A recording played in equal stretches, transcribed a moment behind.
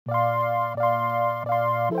Welcome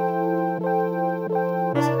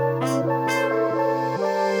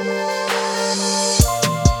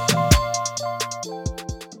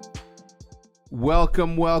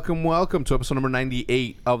to episode number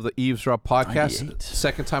 98 of the Eavesdrop Podcast. 98.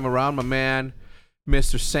 Second time around, my man,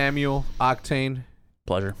 Mr. Samuel Octane.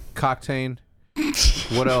 Pleasure. Cocktain.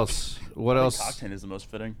 What else? What else? Octane is the most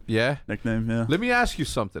fitting Yeah? nickname, yeah. Let me ask you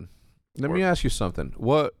something.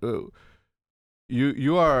 What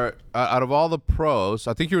you are, out of all the pros,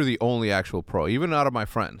 I think you're the only actual pro, even out of my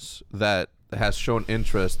friends, that has shown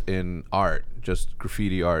interest in art, just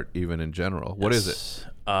graffiti art even in general. What is it?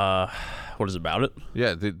 What is about it?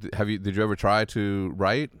 Yeah, did you ever try to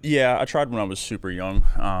write? Yeah, I tried when I was super young.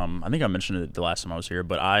 I think I mentioned it the last time I was here,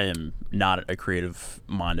 but I am not a creative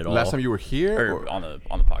mind at all. Last time you were here, or on the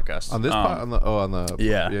podcast. on this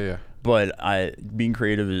yeah. But being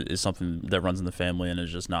creative is something that runs in the family, and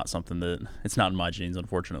is just not something that it's not in my genes,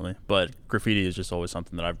 unfortunately. But graffiti is just always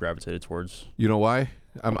something that I've gravitated towards. You know why?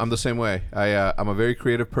 I'm the same way. I'm a very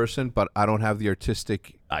creative person, but I don't have the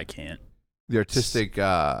artistic. I can't. The artistic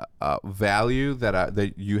value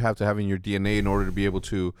that you have to have in your DNA in order to be able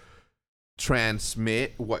to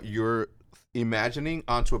transmit what you're imagining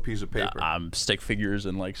onto a piece of paper. Stick figures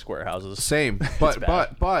and like square houses. Same,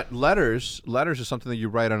 but letters is something that you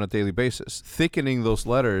write on a daily basis. Thickening those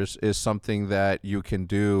letters is something that you can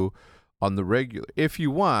do on the regular if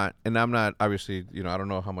you want. And I'm not, obviously, I don't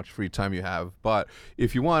know how much free time you have, but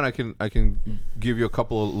if you want, I can give you a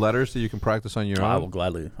couple of letters that you can practice on your own. I will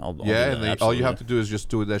gladly. I'll do and that, all you have to do is just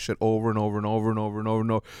do that shit over and over and over and over and over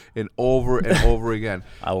and over and over and over again.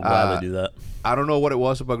 I will gladly do that. I don't know what it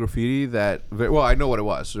was about graffiti I know what it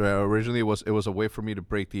was. Originally, it was a way for me to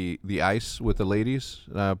break the ice with the ladies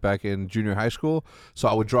back in junior high school. So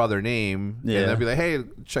I would draw their name, and they'd be like, "Hey,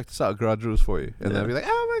 check this out, girl, I drew this for you," and they'd be like,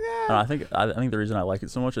 "Oh my god!" I think the reason I like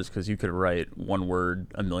it so much is because you could write one word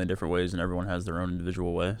a million different ways, and everyone has their own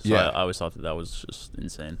individual way. So I always thought that was just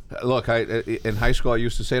insane. Look, in high school I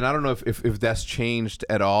used to say, and I don't know if that's changed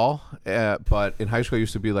at all, but in high school I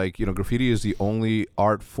used to be like, graffiti is the only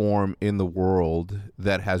art form in the world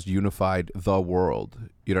that has unified the world.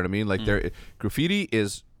 You know what I mean? Like graffiti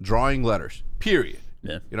is drawing letters, period.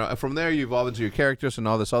 Yeah. And from there you evolve into your characters and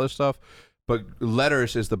all this other stuff, but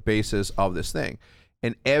letters is the basis of this thing.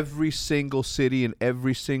 And every single city and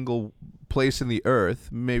every single place in the earth,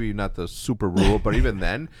 maybe not the super rural, but even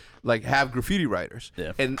then, like, have graffiti writers.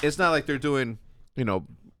 Yeah. And it's not like they're doing,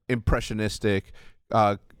 impressionistic,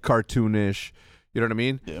 cartoonish. You know what I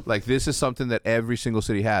mean? Yeah. Like, this is something that every single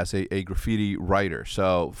city has, a graffiti writer.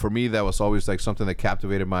 So for me, that was always like something that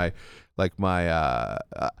captivated my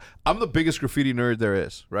I'm the biggest graffiti nerd there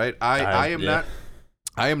is, right? I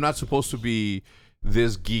am not supposed to be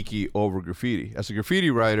this geeky over graffiti. As a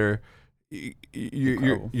graffiti writer,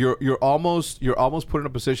 you're almost put in a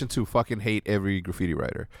position to fucking hate every graffiti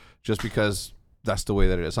writer just because that's the way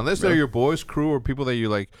that it is. Unless they're your boys' crew or people that you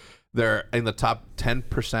like, they're in the top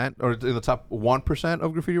 10% or in the top 1%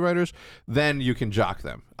 of graffiti writers, then you can jock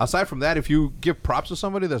them. Aside from that, if you give props to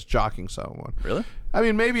somebody, that's jocking someone. Really? I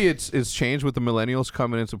mean, maybe it's changed with the millennials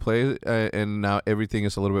coming into play, and now everything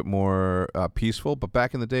is a little bit more peaceful. But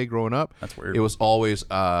back in the day, growing up, that's weird. It was always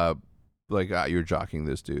you're jocking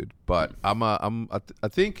this dude. But I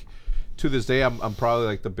think to this day, I'm probably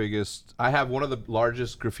like the biggest. I have one of the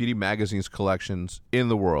largest graffiti magazines collections in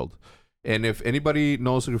the world. And if anybody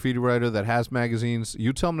knows a graffiti writer that has magazines,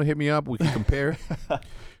 you tell them to hit me up. We can compare. I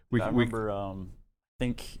remember, I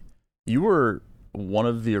think you were one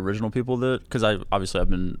of the original people because I've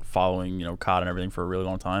been following, COD and everything for a really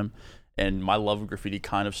long time. And my love of graffiti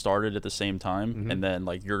kind of started at the same time. Mm-hmm. And then,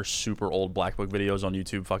 like, your super old Black Book videos on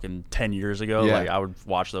YouTube fucking 10 years ago, like, I would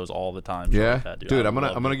watch those all the time. Yeah. Like that, dude, I'm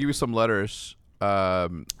gonna give you some letters.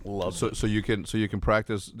 So you can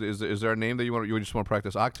practice. Is there a name that you just want to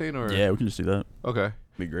practice Octane, or? Yeah, we can just do that. Okay,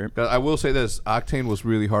 be great. I will say this: Octane was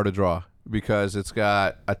really hard to draw because it's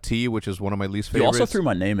got a T, which is one of my least favorites. You also threw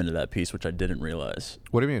my name into that piece, which I didn't realize.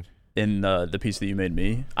 What do you mean? In the piece that you made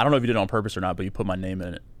me, I don't know if you did it on purpose or not, but you put my name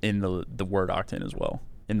in the word Octane as well,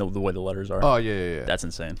 in the way the letters are. Oh yeah. That's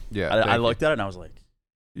insane. Yeah, I looked at it and I was like,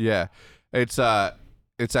 yeah, it's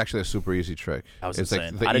actually a super easy trick. That was it's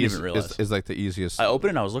insane. Like I didn't even realize. It's like the easiest. I opened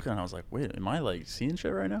it and I was looking and I was like, wait, am I like seeing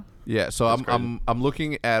shit right now? Yeah, so I'm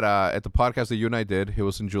looking at the podcast that you and I did. It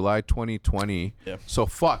was in July 2020. Yeah. So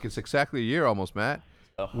it's exactly a year almost, Matt.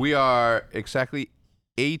 Oh. We are exactly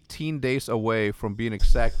 18 days away from being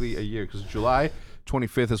exactly a year, because July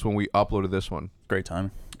 25th is when we uploaded this one. Great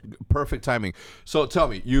timing. Perfect timing. So tell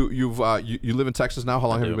me, you live in Texas now. How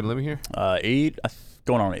long have you been living here?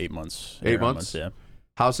 Going on 8 months. 8 months? Yeah.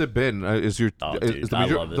 How's it been? Is your Dude, I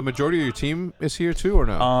love it. The majority of your team is here too, or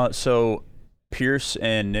no? So Pierce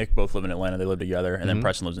and Nick both live in Atlanta. They live together, and then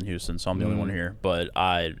Preston lives in Houston. So I'm the only one here. But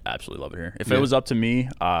I absolutely love it here. If it was up to me,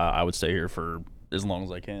 I would stay here for as long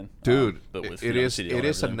as I can. Dude, but with, it is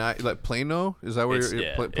a nice like Plano. Is that where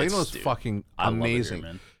Plano is fucking amazing.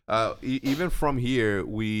 I love it here, man. Even from here,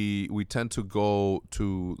 we tend to go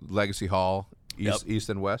to Legacy Hall, east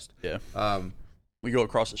and west. Yeah. We go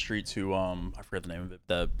across the street to I forget the name of it.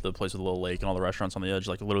 The place with the little lake and all the restaurants on the edge,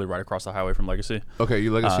 like literally right across the highway from Legacy. Okay,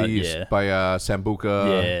 you Legacy East by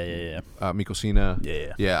Sambuca. Yeah. Micosina.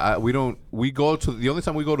 Yeah. We go to the only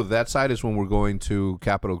time we go to that side is when we're going to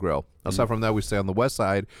Capitol Grill. Aside from that, we stay on the west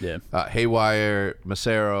side. Yeah. Haywire,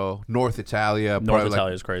 Macero, North Italia. North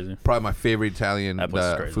Italia is crazy. Probably my favorite Italian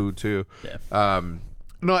food too. Yeah.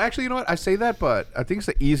 No, actually, you know what? I say that, but I think it's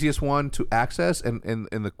the easiest one to access and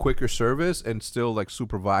the quicker service and still like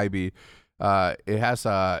super vibey. It has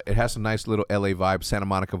a nice little LA vibe, Santa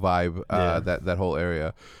Monica vibe. That whole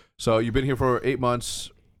area. So you've been here for 8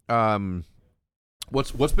 months.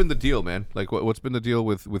 What's been the deal, man? Like what's been the deal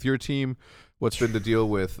with your team? What's been the deal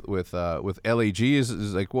with LAG?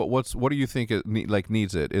 Is like what do you think it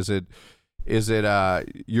needs it? Is it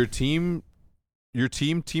your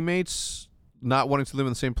teammates not wanting to live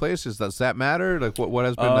in the same place? Does that matter? Like what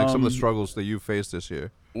has been like some of the struggles that you faced this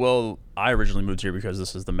year? Well, I originally moved here because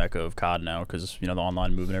this is the mecca of COD now, because the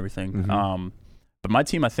online move and everything. But my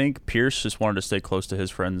team, I think Pierce just wanted to stay close to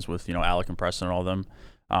his friends with Alec and Preston and all of them.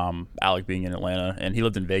 Alec being in Atlanta, and he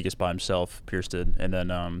lived in Vegas by himself. Pierce did, and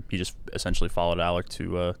then he just essentially followed Alec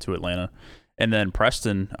to Atlanta. And then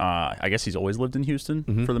Preston, I guess he's always lived in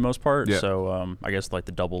Houston for the most part. Yeah. So I guess like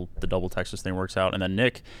the double Texas thing works out. And then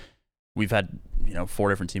Nick, we've had 4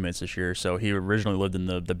 different teammates this year. So he originally lived in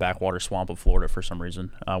the backwater swamp of Florida for some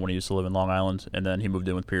reason when he used to live in Long Island, and then he moved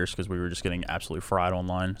in with Pierce because we were just getting absolutely fried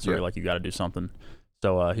online. So we were like, you got to do something.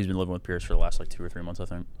 So he's been living with Pierce for the last like 2 or 3 months, I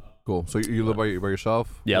think. Cool. So you live by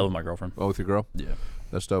yourself? Yeah, I live with my girlfriend. Oh, with your girl? Yeah.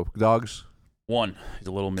 That's dope. Dogs? One. He's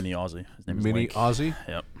a little mini Aussie. His name is Mini Link. Aussie?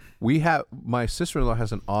 Yep. My sister-in-law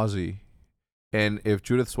has an Aussie, and if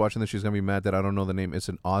Judith's watching this, she's gonna be mad that I don't know the name. It's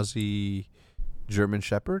an Aussie German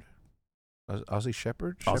Shepherd. Aussie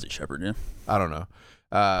Shepherd? Aussie Shepherd, yeah. I don't know,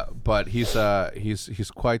 but he's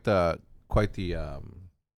quite the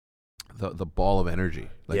ball of energy.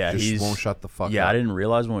 Like, he won't shut the fuck up. Yeah, I didn't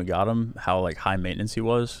realize when we got him how like high maintenance he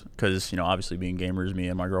was, because obviously being gamers, me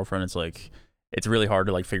and my girlfriend, it's really hard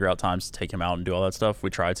to like figure out times to take him out and do all that stuff. We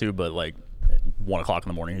try to, but like 1 o'clock in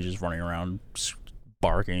the morning, he's just running around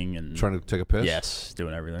barking and trying to take a piss. Yes,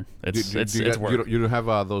 doing everything. It's work. You don't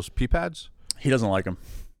have those pee pads? He doesn't like them.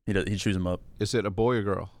 He chews them up. Is it a boy or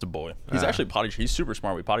girl? It's a boy. He's actually he's super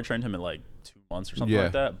smart. We potty trained him in like 2 months or something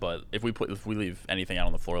like that. But if we leave anything out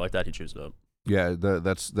on the floor like that, he chews it up. Yeah,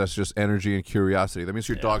 that's just energy and curiosity. That means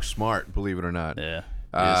your dog's smart, believe it or not. Yeah,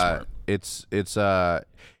 he is smart.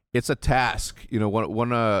 It's a task.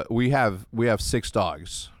 We have 6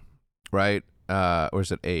 dogs, right? Or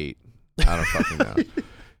is it 8? I don't fucking know.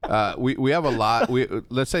 We have a lot.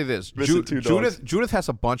 Let's say this. Judith has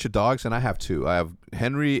a bunch of dogs, and I have 2. I have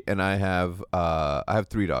Henry, and I have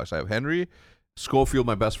 3 dogs. I have Henry, Schofield,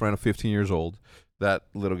 my best friend of 15 years old, that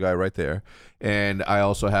little guy right there, and I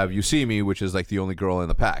also have Usimi, which is like the only girl in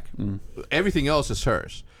the pack. Everything else is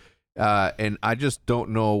hers. And I just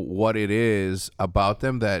don't know what it is about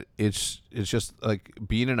them that it's just like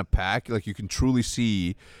being in a pack. Like you can truly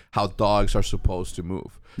see how dogs are supposed to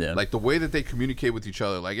move. Yeah. Like the way that they communicate with each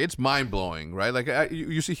other, like it's mind blowing, right? Like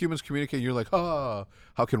you see humans communicate, and you're like, oh,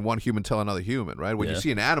 how can one human tell another human, right? When you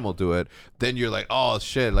see an animal do it, then you're like, oh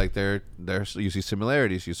shit, like you see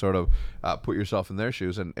similarities. You sort of put yourself in their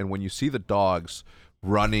shoes, and when you see the dogs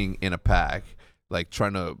running in a pack, like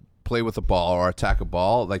trying to play with a ball or attack a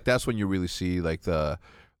ball, like that's when you really see like the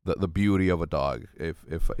beauty of a dog,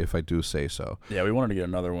 if I do say so. Yeah, we wanted to get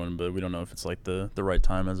another one, but we don't know if it's like the right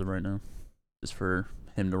time as of right now, just for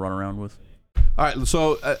him to run around with. All right,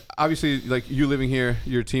 so obviously, like you living here,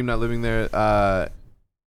 your team not living there.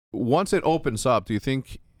 Once it opens up, do you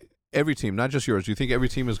think every team, not just yours, do you think every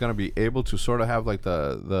team is going to be able to sort of have like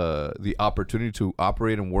the opportunity to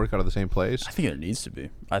operate and work out of the same place? I think it needs to be.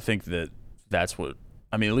 I think that's what.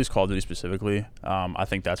 I mean, at least Call of Duty specifically, I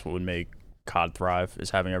think that's what would make COD thrive, is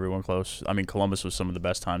having everyone close. I mean, Columbus was some of the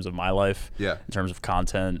best times of my life in terms of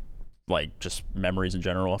content, like just memories in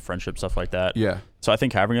general, friendship, stuff like that. Yeah. So I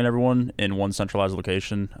think having everyone in one centralized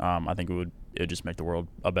location, I think it would just make the world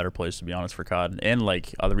a better place, to be honest, for COD. And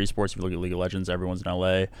like other esports, if you look at League of Legends, everyone's in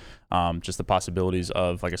LA. Just the possibilities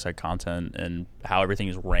of, like I said, content and how everything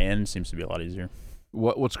is ran seems to be a lot easier.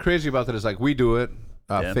 What's crazy about that is like we do it.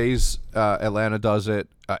 FaZe Atlanta does it.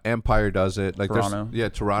 Empire does it. Like Toronto.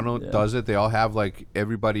 Toronto does it. They all have like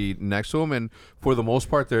everybody next to them, and for the most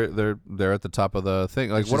part, they're at the top of the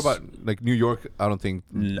thing. Like, what about like New York? I don't think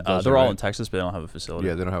they're all in Texas, but they don't have a facility.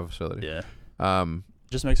 Yeah, they don't have a facility. Yeah.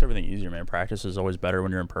 Just makes everything easier, man. Practice is always better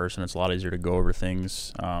when you're in person. It's a lot easier to go over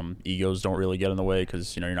things. Egos don't really get in the way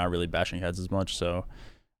because you're not really bashing heads as much. So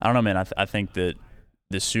I don't know, man. I think that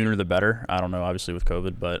the sooner the better. I don't know, obviously with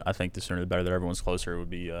COVID, but I think the sooner the better that everyone's closer would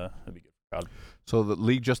be good for the crowd. So the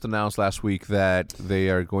league just announced last week that they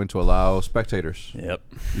are going to allow spectators. Yep.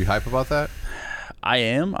 You hype about that? I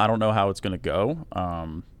am. I don't know how it's going to go.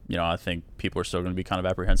 I think people are still going to be kind of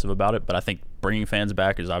apprehensive about it, but I think bringing fans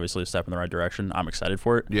back is obviously a step in the right direction. I'm excited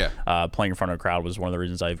for it. Yeah. Playing in front of a crowd was one of the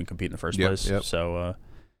reasons I even compete in the first place. Yep. So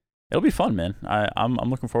it'll be fun, man. I'm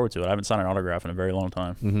looking forward to it. I haven't signed an autograph in a very long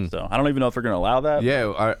time, so I don't even know if they're going to allow that.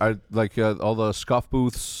 Yeah, I like all the scuff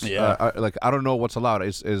booths. Yeah, I don't know what's allowed.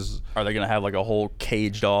 Is are they going to have like a whole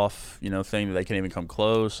caged off, thing that they can't even come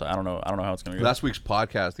close? I don't know how it's going to go. Last week's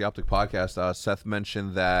podcast, the Optic podcast, Seth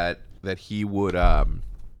mentioned that he would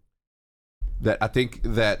that I think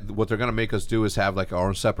that what they're going to make us do is have like our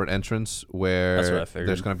own separate entrance where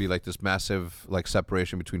there's going to be like this massive like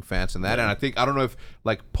separation between fans and that. Yeah. And I don't know if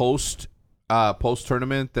like post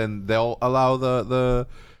tournament, then they'll allow the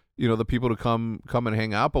people to come and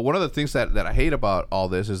hang out. But one of the things that I hate about all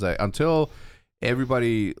this is that until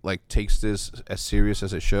everybody like takes this as serious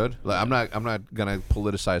as it should, like I'm not going to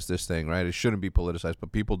politicize this thing, right? It shouldn't be politicized,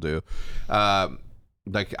 but people do.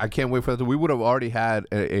 Like I can't wait for that. We would have already had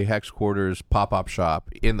a Hex Quarters pop-up shop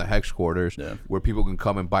in the Hex Quarters where people can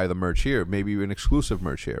come and buy the merch here, maybe even exclusive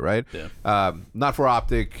merch here, right? Yeah. Not for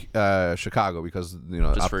Optic Chicago because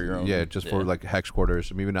just for your own. For like Hex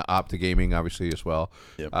Quarters, maybe not Optic Gaming obviously as well.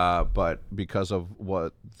 Yep. But because of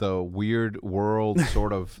what the weird world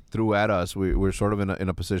sort of threw at us, we're sort of in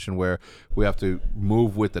a position where we have to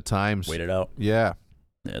move with the times. Wait it out. Yeah.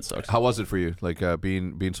 Yeah, it sucks. How was it for you, like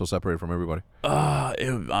being so separated from everybody?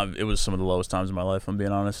 It was some of the lowest times in my life, I'm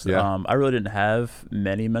being honest. Yeah. I really didn't have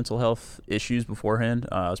many mental health issues beforehand.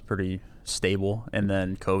 I was pretty stable, and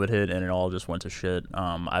then COVID hit, and it all just went to shit.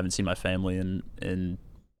 I haven't seen my family in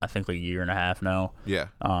I think like a year and a half now. Yeah.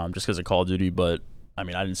 Just because of Call of Duty, but I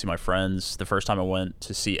mean, I didn't see my friends. The first time I went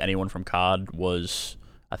to see anyone from COD was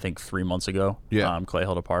I think 3 months ago. Yeah. Clay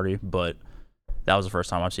held a party, but that was the first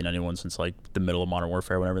time I've seen anyone since like the middle of Modern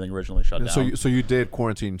Warfare when everything originally shut down. So you did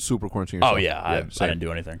super quarantine yourself? Oh yeah, I didn't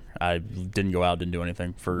do anything. I didn't go out, didn't do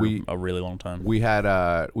anything for a really long time. We had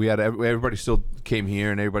everybody still came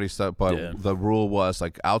here and everybody stuff, but the rule was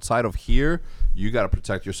like outside of here, you got to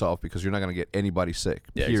protect yourself because you're not going to get anybody sick.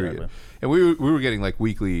 Yeah, period. Exactly. And we were getting like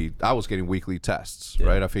weekly. I was getting weekly tests,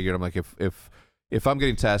 right? I figured I'm like if I'm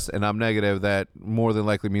getting tests and I'm negative, that more than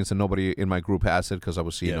likely means that nobody in my group has it because I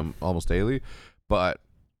was seeing them almost daily. But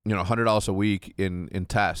 $100 a week in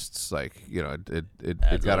tests, like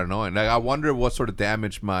it got annoying. Like, I wonder what sort of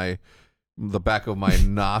damage the back of my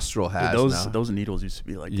nostril has. Dude, those needles used to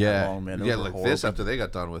be like that long, man. Those like horrible. This after they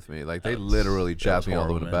got done with me, like they literally jabbed me all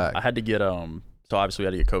the way in the back. I had to get so obviously we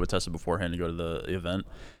had to get COVID tested beforehand to go to the event.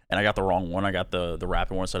 And I got the wrong one. I got the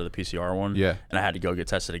rapid one instead of the PCR one. Yeah. And I had to go get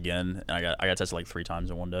tested again. And I got tested like 3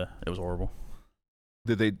 times in one day. It was horrible.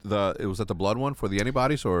 Did it was that the blood one for the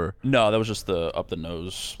antibodies or? No, that was just the up the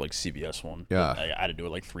nose like CVS one. Yeah. I had to do it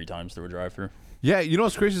like 3 times through a drive-through. Yeah,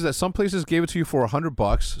 what's crazy is that some places gave it to you for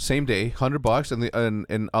 $100 same day, $100,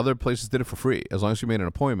 and other places did it for free as long as you made an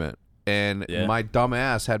appointment. And my dumb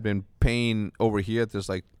ass had been paying over here at this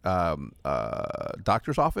like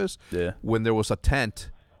doctor's office when there was a tent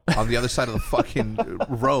on the other side of the fucking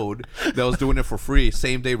road that was doing it for free,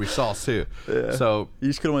 same day results too. Yeah. So you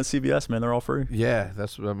just could have went CVS, man. They're all free. Yeah, I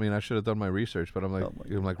should have done my research, but I'm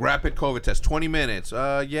like rapid COVID test, 20 minutes.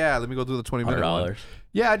 Yeah, let me go do the 20 minute one.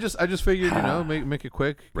 Yeah, I just figured, make it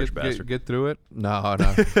quick, get through it. No,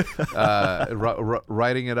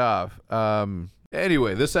 writing it off.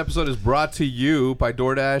 Anyway, this episode is brought to you by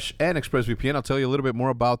DoorDash and ExpressVPN. I'll tell you a little bit more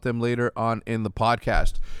about them later on in the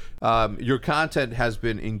podcast. Your content has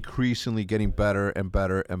been increasingly getting better and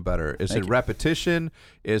better and better. Is it repetition?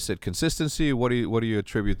 Is it consistency? What do you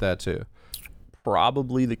attribute that to?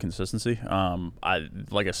 Probably the consistency.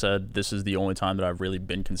 Like I said, this is the only time that I've really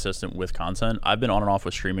been consistent with content. I've been on and off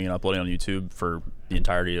with streaming and uploading on YouTube for the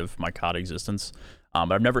entirety of my COD existence,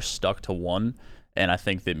 but I've never stuck to one. And I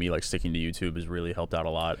think that me like sticking to YouTube has really helped out a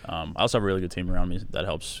lot. I also have a really good team around me that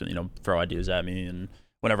helps, throw ideas at me. And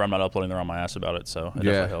whenever I'm not uploading, they're on my ass about it. So it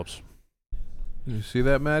definitely helps. You see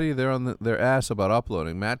that, Maddie? They're on their ass about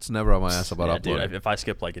uploading. Matt's never on my ass about uploading. Dude, if I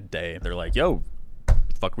skip like a day, they're like, "Yo,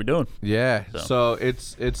 fuck are we doing? Yeah. So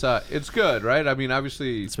it's good, right? I mean,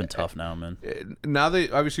 obviously it's been tough now, man. Now they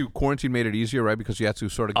obviously quarantine made it easier, right? Because you had to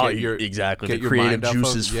sort of get your exactly get the your creative mind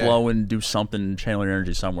juices flowing, do something, channel your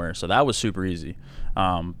energy somewhere. So that was super easy.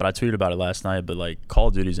 But I tweeted about it last night. But like Call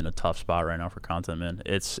of Duty's in a tough spot right now for content, man.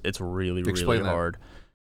 It's really hard.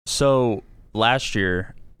 So last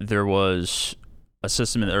year there was a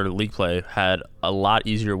system or League Play had a lot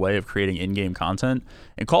easier way of creating in-game content,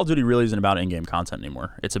 and Call of Duty really isn't about in-game content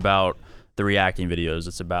anymore. It's about the reacting videos.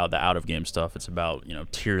 It's about the out-of-game stuff. It's about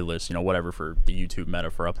tier lists, whatever for the YouTube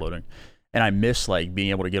meta for uploading. And I miss like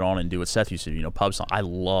being able to get on and do what Seth used to do, pub song. I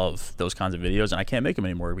love those kinds of videos, and I can't make them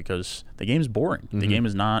anymore because the game's boring. The game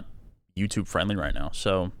is not YouTube friendly right now.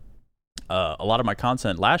 So a lot of my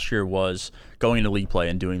content last year was going into League Play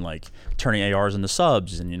and doing like turning ARs into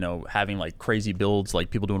subs and having like crazy builds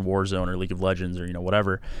like people doing Warzone or League of Legends or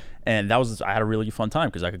whatever. And I had a really fun time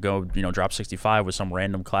because I could go drop 65 with some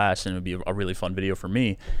random class and it would be a really fun video for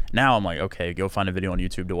me. Now I'm like, okay, go find a video on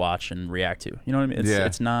YouTube to watch and react to. You know what I mean?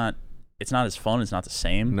 It's not as fun. It's not the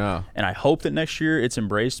same. No. And I hope that next year it's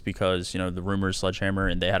embraced because the rumors Sledgehammer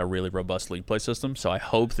and they had a really robust League Play system. So I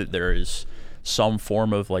hope that there is some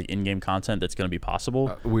form of like in-game content that's going to be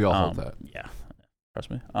possible. We all hope that. Yeah,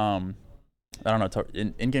 trust me. I don't know.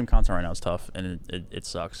 In-game content right now is tough, and it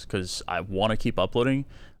sucks because I want to keep uploading,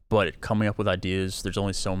 but coming up with ideas. There's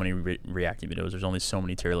only so many reacting videos. There's only so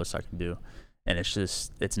many tier lists I can do, and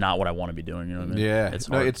it's not what I want to be doing. You know what I mean? Yeah. It's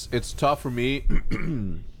hard. It's tough for me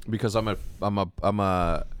because I'm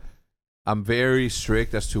very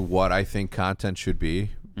strict as to what I think content should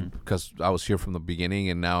be because I was here from the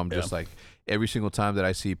beginning, and now I'm just like. Every single time that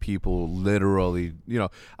I see people literally,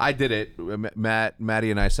 I did it.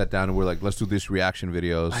 Maddie and I sat down and we're like, let's do these reaction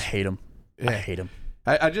videos. I hate them. I hate them.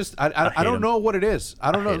 I don't know what it is.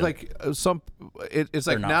 I don't know. Like it's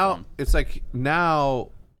like now, fun. It's like now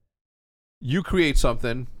you create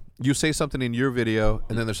something, you say something in your video,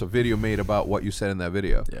 and then there's a video made about what you said in that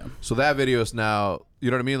video. Yeah. So that video is now, you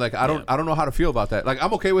know what I mean? Like I don't know how to feel about that. Like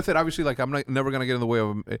I'm okay with it. Obviously, like I'm never gonna get in the way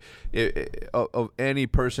of any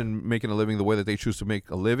person making a living the way that they choose to make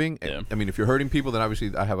a living. Yeah. I mean, if you're hurting people, then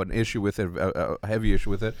obviously I have an issue with it, a heavy issue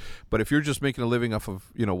with it. But if you're just making a living off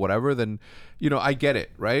of whatever, then I get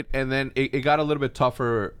it, right? And then it got a little bit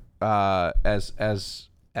tougher as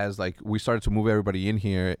like we started to move everybody in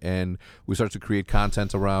here and we started to create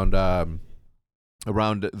content around the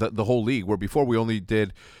whole league, where before we only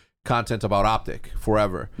did content about Optic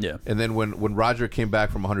forever. Yeah. And then when Roger came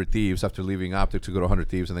back from 100 Thieves after leaving Optic to go to 100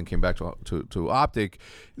 Thieves and then came back to Optic,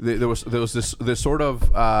 there was this sort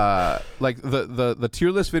of like the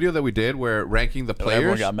tier list video that we did where ranking the players.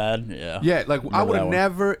 Everyone got mad. Yeah. Yeah, like I would have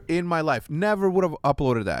never in my life would have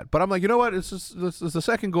uploaded that. But I'm like, you know what? It's the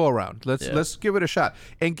second go around. Let's give it a shot.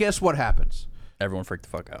 And guess what happens? Everyone freaked the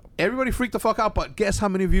fuck out. Everybody freaked the fuck out, but guess how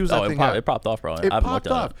many views that thing had? It popped off, probably. It popped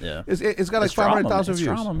off. Yeah. It's got like 500,000 views.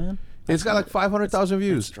 Drama, man. It's got like 500,000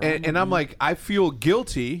 views. Drama, and I'm like, I feel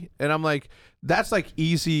guilty. And I'm like, that's like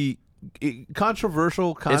easy,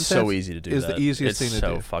 controversial content. It's so easy to do is that. The easiest thing to do.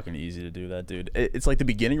 It's so fucking easy to do that, dude. It's like the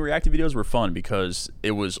beginning reactive videos were fun because it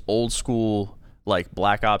was old school, like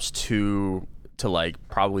Black Ops 2 to like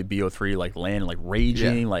probably BO3, like land, like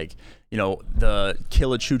raging, like... the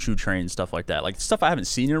kill a choo-choo train, stuff like that. Like stuff I haven't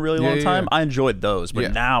seen in a really long time. I enjoyed those,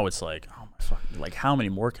 but now it's like, oh my fuck, like how many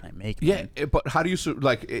more can I make? Man? Yeah, but how do you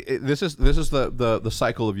this is the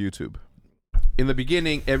cycle of YouTube. In the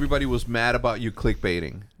beginning, everybody was mad about you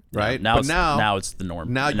clickbaiting, right? Yeah, now it's the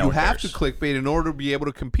norm. Now you have to clickbait in order to be able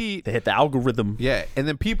to compete. They hit the algorithm. Yeah, and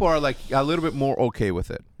then people are like a little bit more okay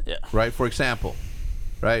with it. Yeah. Right. For example,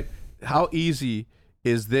 right? How easy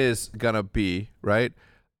is this gonna be? Right.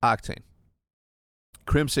 Octane.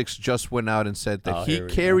 Crimsix just went out and said that he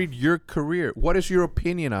carried your career. What is your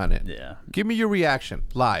opinion on it? Yeah. Give me your reaction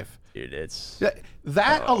live. Dude, it's...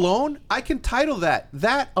 That alone, I can title that.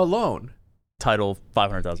 That alone. Title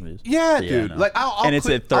 500,000 views. Yeah, dude. No. Like I'll and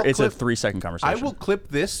clip, it's a 3-second conversation. I will clip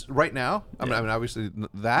this right now. I mean, obviously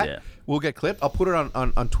that will get clipped. I'll put it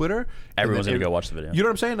on Twitter. Everyone's gonna go watch the video. You know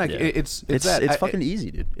what I'm saying? Like it's fucking easy,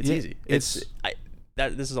 dude. It's easy.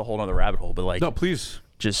 This is a whole other rabbit hole, but like no, please.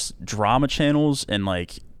 Just drama channels and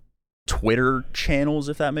like Twitter channels,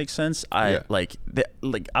 if that makes sense. Like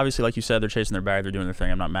obviously, like you said, they're chasing their bag, they're doing their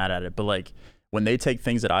thing. I'm not mad at it, but like when they take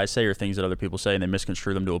things that I say or things that other people say and they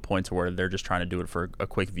misconstrue them to a point to where they're just trying to do it for a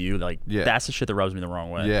quick view, like that's the shit that rubs me the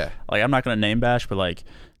wrong way. Yeah, like I'm not gonna name bash, but like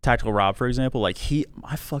Tactical Rob, for example, like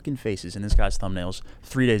my fucking face is in this guy's thumbnails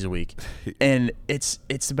 3 days a week, and it's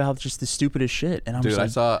about just the stupidest shit. And I'm Dude,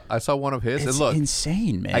 just like, I saw one of his, it's and look,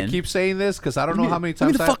 insane, man. I keep saying this because I don't know how many Leave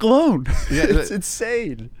times me the fuck alone. Yeah, it's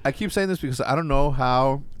insane. I keep saying this because I don't know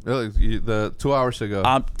how. The 2 hours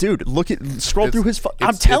ago, dude, scroll through his.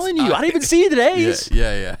 I'm telling you, I didn't even see today's.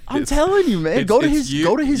 Yeah. I'm telling you, man. Go to his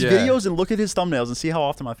videos yeah. and look at his thumbnails and see how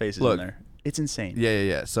often my face is in there. It's insane.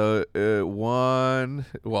 Yeah. So one.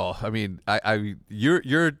 Well, I mean,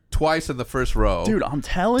 you're twice in the first row, dude. I'm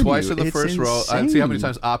telling twice you, in the first row. I see how many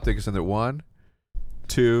times Optic is in there. 1,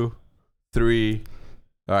 2, 3.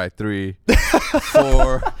 All right, 3,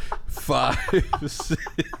 4, 5. 6.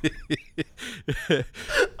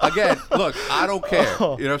 Again, look, I don't care. You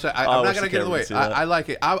know what I'm saying? I'm not gonna get in the way. I like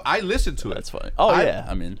it. I listen to it. That's funny. Yeah.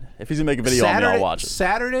 I mean, if he's gonna make a video on me, I'll watch it.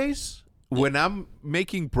 Saturdays when I'm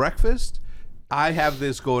making breakfast, I have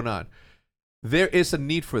this going on. There is a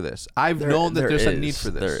need for this. I've known that there's a need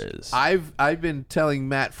for this. There is. I've been telling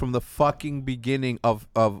Matt from the fucking beginning of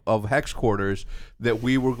Hex Quarters that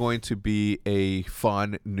we were going to be a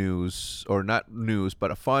fun news, or not news,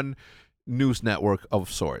 but a fun news network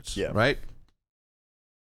of sorts. Yeah. Right?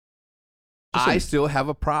 I still have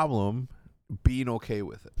a problem being okay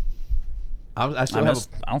with it. I don't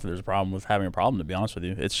think there's a problem with having a problem, to be honest with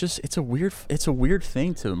you. It's just it's a weird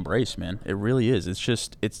thing to embrace, man. It really is. It's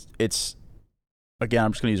just it's again,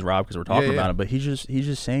 I'm just gonna use Rob because we're talking about it, but he's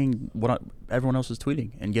just saying what everyone else is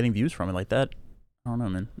tweeting and getting views from it like that. I don't know,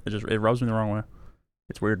 man. It rubs me the wrong way.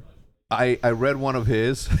 It's weird. I read one of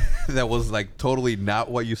his that was like totally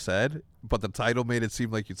not what you said, but the title made it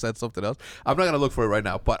seem like you said something else. I'm not gonna look for it right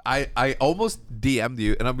now, but I almost DM'd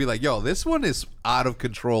you and I'll be like, yo, this one is out of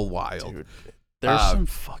control wild. Dude, there's some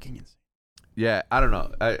fucking insane. Yeah, I don't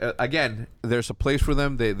know. Again, there's a place for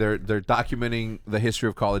them. They're documenting the history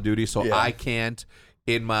of Call of Duty, so I can't,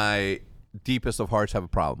 in my deepest of hearts, have a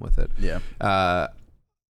problem with it. Yeah.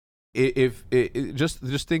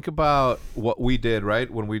 Just think about what we did,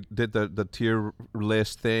 right? When we did the tier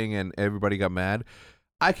list thing and everybody got mad.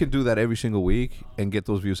 I can do that every single week and get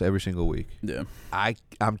those views every single week. Yeah.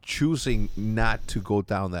 I'm choosing not to go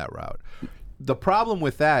down that route. The problem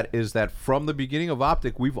with that is that from the beginning of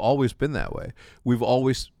Optic, we've always been that way. We've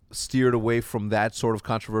always steered away from that sort of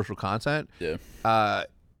controversial content. Yeah.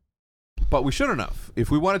 But we shouldn't have.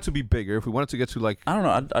 If we wanted to be bigger, if we wanted to get to like, I don't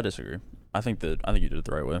know. I disagree. I think you did it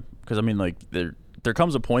the right way. Because I mean, like there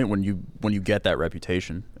comes a point when you get that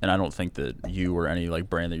reputation, and I don't think that you or any like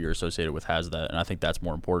brand that you're associated with has that. And I think that's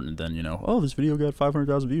more important than this video got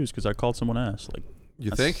 500,000 views because I called someone ass. Like. You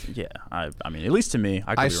think? Yeah, I mean, at least to me,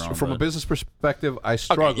 I could be wrong. From a business perspective, I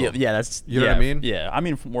struggle. Okay, yeah, that's you know what I mean. Yeah, I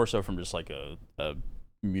mean more so from just like a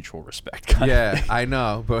mutual respect kind of thing. I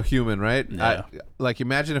know, but human, right? Yeah. Like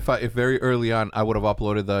imagine if very early on I would have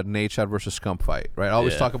uploaded the Nate Shot versus Scump fight, right? I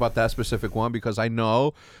always talk about that specific one because I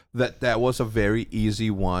know that was a very easy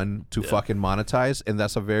one to fucking monetize, and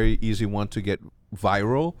that's a very easy one to get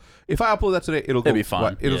viral. If I upload that today, it'll be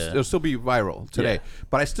fun. It'll still be viral today. Yeah.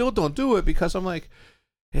 But I still don't do it because I'm like,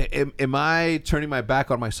 am I turning my back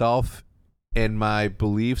on myself and my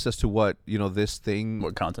beliefs as to what this thing,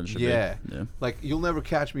 what content should be? Yeah. Like you'll never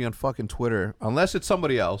catch me on fucking Twitter unless it's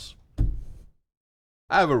somebody else.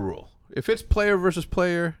 I have a rule: if it's player versus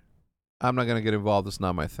player, I'm not gonna get involved. It's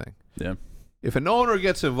not my thing. Yeah. If an owner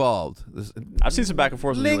gets involved, I've seen some back and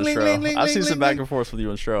forth with you and Stro. I've seen some back and forth with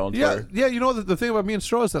you and Stro on Twitter. Yeah. You know the thing about me and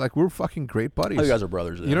Stro is that like we're fucking great buddies. Oh, you guys are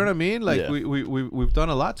brothers. You know what I mean? Like we've done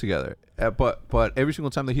a lot together. But every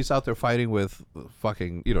single time that he's out there fighting with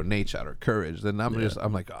fucking Nate Shot or Courage, then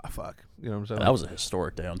I'm like, oh fuck. You know what I'm saying? That was a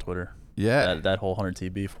historic day on Twitter. Yeah. That whole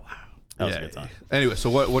 100T beef. Wow. That was a good time. Anyway,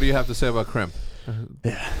 so what do you have to say about Crim?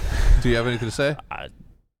 Yeah. Do you have anything to say?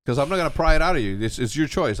 Because I'm not gonna pry it out of you. It's your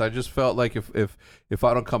choice. I just felt like if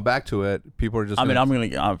I don't come back to it, people are just. I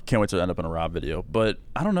can't wait to end up in a Rob video. But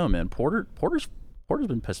I don't know, man. Porter's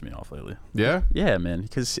been pissing me off lately. Yeah. Yeah, man.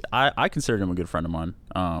 Because I consider him a good friend of mine.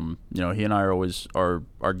 He and I are always are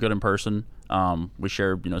good in person. We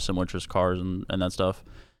share similar interest, cars and that stuff.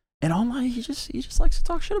 And online, he just likes to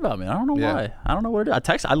talk shit about me. I don't know why. I don't know what it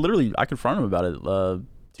is. I confronted him about it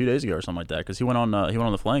 2 days ago or something like that because he went on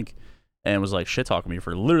the flank. And was like shit talking me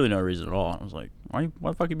for literally no reason at all. I was like, why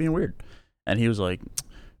the fuck are you being weird? And he was like,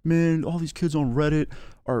 man, all these kids on Reddit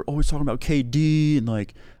are always talking about KD and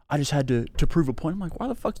like I just had to prove a point. I'm like, why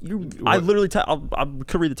the fuck I literally I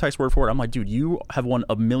could read the text word for it. I'm like, dude, you have won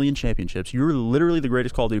 1 million championships. You're literally the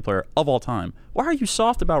greatest Call of Duty player of all time. Why are you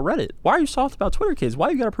soft about Reddit? Why are you soft about Twitter kids?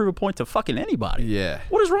 Why you got to prove a point to fucking anybody? Yeah.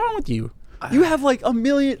 What is wrong with you? You have like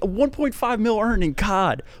 $1.5 million earned in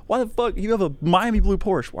COD. Why the fuck you have a Miami blue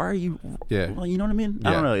Porsche? Why are you? Yeah. Well, you know what I mean? Yeah.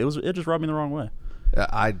 I don't know. It just rubbed me the wrong way.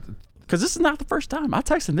 I Because this is not the first time. I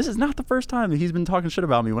texted him. This is not the first time that he's been talking shit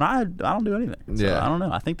about me when I don't do anything. So Yeah. I don't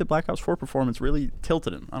know. I think the Black Ops 4 performance really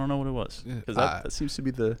tilted him. I don't know what it was. Because that seems to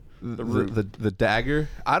be the root. The dagger.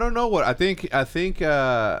 I don't know what I think. I think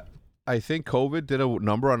COVID did a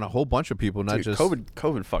number on a whole bunch of people, not just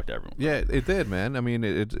COVID fucked everyone. Yeah, it did, man. I mean,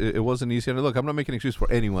 it wasn't easy. And look, I'm not making an excuse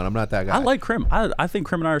for anyone. I'm not that guy. I like Crim. I think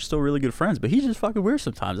Crim and I are still really good friends, but he's just fucking weird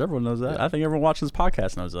sometimes. Everyone knows that. Yeah. I think everyone watching this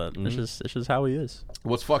podcast knows that. Mm-hmm. It's just how he is.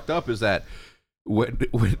 What's fucked up is that when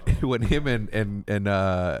him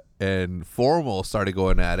and Formal started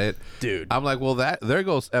going at it, dude, I'm like, well, there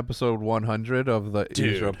goes episode 100 of the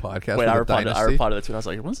Israel podcast. Wait, I replied to that too. I was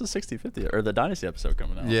like, when's the 60-50 or the Dynasty episode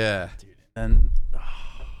coming out? Yeah, dude. And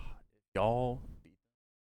y'all,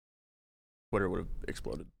 Twitter would have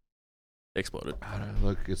exploded. I don't know,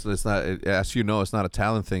 look, it's not. As you know, it's not a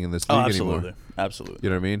talent thing in this league anymore. Absolutely. You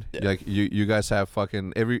know what I mean? Yeah. Like you guys have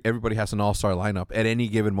fucking everybody has an all-star lineup at any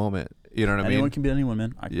given moment. You know what I mean? Anyone can beat anyone,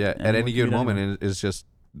 man. At any given moment, it's just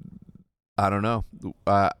I don't know.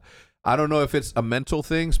 I don't know if it's a mental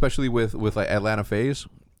thing, especially with like Atlanta FaZe.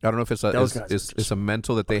 I don't know if it's a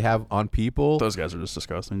mental that they have on people. Those guys are just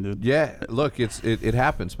disgusting, dude. Yeah, look, it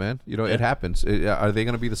happens, man. You know, it happens. Are they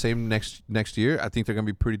going to be the same next year? I think they're going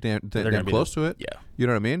to be pretty damn close to it. Yeah, you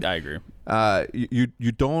know what I mean. I agree.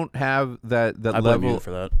 You don't have that I level. blame you for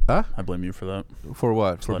that. Huh? I blame you for that. For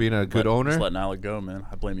what? For being a good owner? Just letting Alec go, man.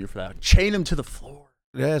 I blame you for that. Chain him to the floor.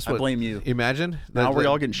 Yeah, I blame you. Imagine. Now we're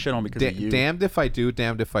all getting shit on because of you. Damned if I do,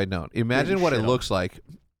 damned if I don't. Imagine what it looks like.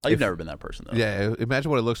 You've never been that person, though. Yeah, imagine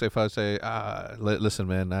what it looks like if I say, listen,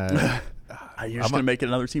 man. You're just gonna make it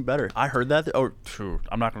another team better. I heard that.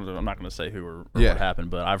 I'm not gonna say who or what happened,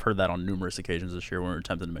 but I've heard that on numerous occasions this year when we were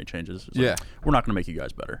attempting to make changes. Like, we're not gonna make you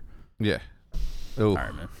guys better. Yeah. Ooh. All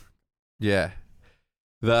right, man. Yeah.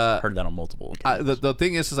 Heard that on multiple occasions. The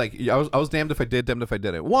thing is like I was damned if I did, damned if I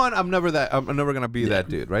didn't. One, I'm never gonna be that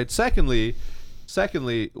dude, right? Secondly,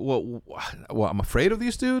 well, I'm afraid of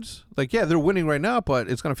these dudes. Like, yeah, they're winning right now, but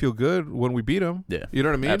it's gonna feel good when we beat them. Yeah, you know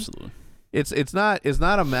what I mean. Absolutely. It's not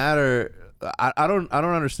a matter. I don't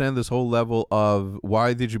understand this whole level of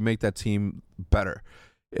why did you make that team better.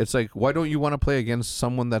 It's like, why don't you want to play against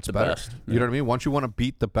someone that's better? Best. You know what I mean? Why don't you want to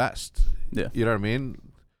beat the best? Yeah, you know what I mean.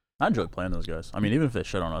 I enjoy playing those guys. I mean, even if they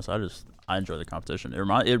shit on us, I enjoy the competition.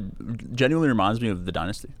 It genuinely reminds me of the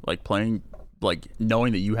Dynasty, like playing, like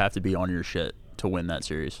knowing that you have to be on your shit to win that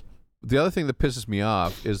series. The other thing that pisses me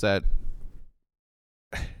off is that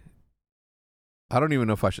I don't even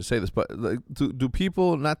know if I should say this, but like, do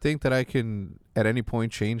people not think that I can at any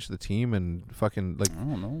point change the team and fucking like? I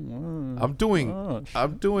don't know.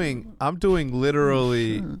 I'm doing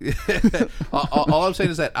literally. all I'm saying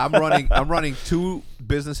is that I'm running two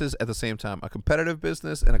businesses at the same time: a competitive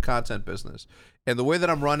business and a content business. And the way that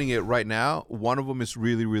I'm running it right now, one of them is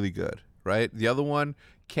really, really good, right? The other one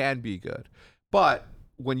can be good. But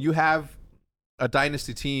when you have a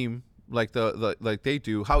dynasty team like like they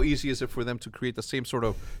do, how easy is it for them to create the same sort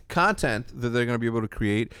of content that they're going to be able to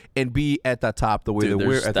create and be at the top the way that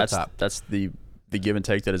we're at the top? That's the give and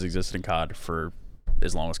take that has existed in COD for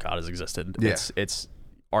as long as COD has existed. Yeah. It's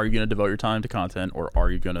are you going to devote your time to content or are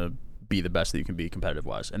you going to be the best that you can be competitive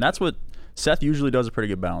wise? And that's what Seth usually does, a pretty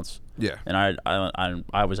good balance. Yeah. And I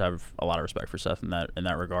always have a lot of respect for Seth in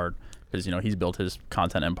that regard. Because, you know, he's built his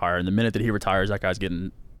content empire. And the minute that he retires, that guy's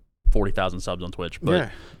getting 40,000 subs on Twitch.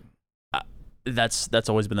 But that's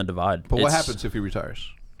always been the divide. But what happens if he retires?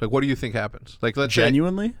 Like, what do you think happens? Like, let's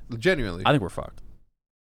genuinely? Genuinely. I think we're fucked.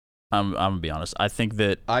 I'm going to be honest. I think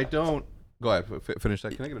that... I don't... Go ahead. Finish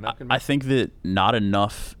that. Can I get a napkin? I think that not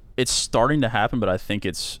enough... It's starting to happen, but I think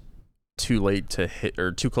it's too late to hit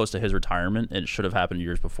or too close to his retirement. It should have happened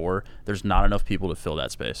years before. There's not enough people to fill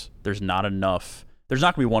that space. There's not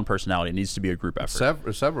going to be one personality. It needs to be a group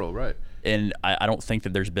effort. Several, right. And I don't think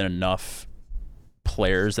that there's been enough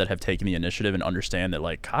players that have taken the initiative and understand that,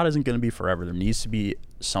 like, COD isn't going to be forever. There needs to be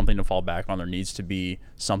something to fall back on. There needs to be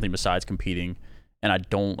something besides competing. And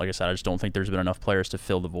like I said, I just don't think there's been enough players to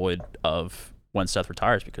fill the void of when Seth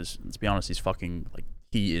retires because, let's be honest, he's fucking, like,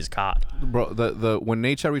 he is COD. Bro, when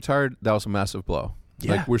Nate retired, that was a massive blow.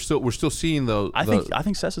 Yeah. Like, we're still seeing those. I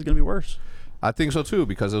think Seth is going to be worse. I think so too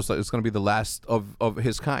because it's going to be the last of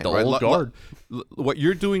his kind. The right? old guard. What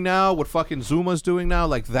you're doing now, what fucking Zuma's doing now,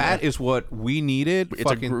 like that is what we needed. It's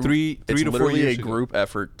fucking three to 4 years ago. It's literally a group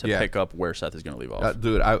effort to pick up where Seth is going to leave off.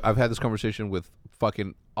 Dude, I've had this conversation with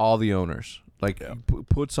fucking all the owners. Like,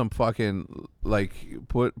 put some fucking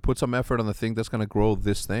put some effort on the thing that's going to grow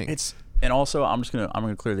this thing. And also, I'm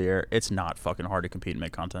gonna clear the air. It's not fucking hard to compete and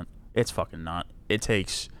make content. It's fucking not. It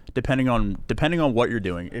takes depending on what you're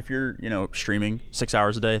doing. If you're streaming 6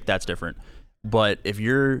 hours a day, that's different. But if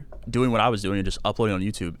you're doing what I was doing and just uploading on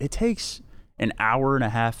YouTube, it takes an hour and a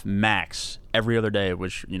half max every other day,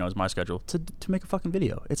 which is my schedule to make a fucking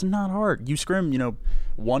video. It's not hard. You scrim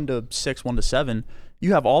 1 to 6, 1 to 7.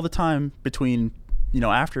 You have all the time between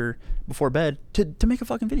before bed to make a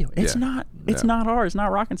fucking video. It's not hard. It's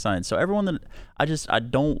not rocket science. So everyone that I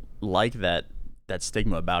don't like that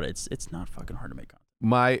stigma about it. It's not fucking hard to make content.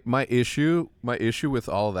 My issue with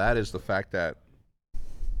all of that is the fact that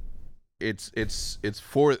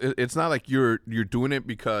it's not like you're doing it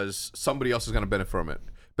because somebody else is going to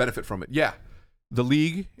benefit from it. Yeah. The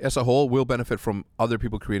league as a whole will benefit from other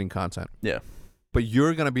people creating content. Yeah. But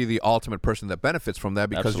you're going to be the ultimate person that benefits from that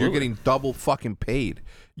because you're getting double fucking paid.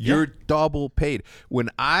 You're double paid. When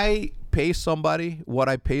I pay somebody what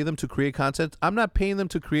I pay them to create content, I'm not paying them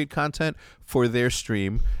to create content for their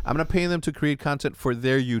stream. I'm not paying them to create content for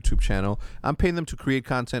their YouTube channel. I'm paying them to create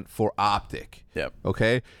content for Optic. Yep.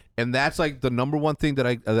 Okay? And that's like the number one thing that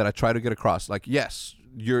I try to get across. Like, yes,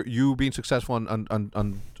 you being successful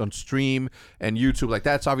on stream and YouTube, like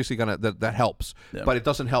that's obviously that helps, but it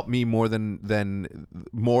doesn't help me more than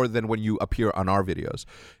when you appear on our videos.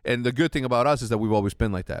 And the good thing about us is that we've always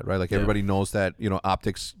been like that, right? Like everybody knows that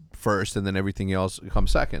Optics first and then everything else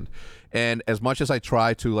comes second. And as much as I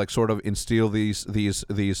try to like sort of instill these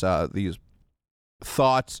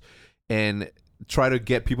thoughts and try to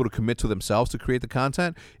get people to commit to themselves to create the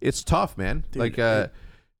content, it's tough, man. Dude, like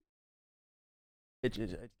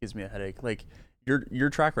it gives me a headache. Like your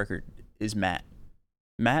track record is Matt.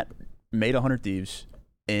 Matt made 100 Thieves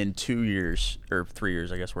in 2 years or 3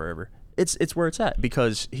 years, I guess, wherever. It's where it's at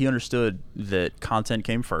because he understood that content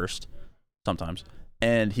came first sometimes,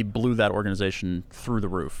 and he blew that organization through the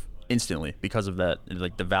roof instantly because of that,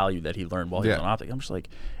 like the value that he learned while he was on Optic. I'm just like,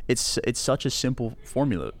 it's such a simple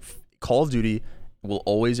formula. Call of Duty will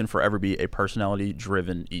always and forever be a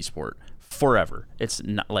personality-driven esport. Forever. It's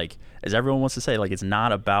not like, as everyone wants to say, like it's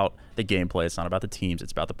not about the gameplay. It's not about the teams.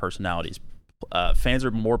 It's about the personalities. Fans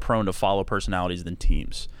are more prone to follow personalities than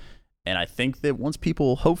teams. And I think that once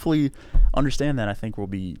people hopefully understand that, I think we'll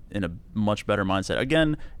be in a much better mindset.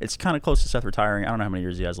 Again, it's kind of close to Seth retiring. I don't know how many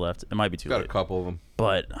years he has left. It might be too late. Got a couple of them.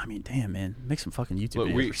 But I mean, damn, man, make some fucking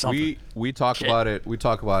YouTube videos or something. We talk about it. We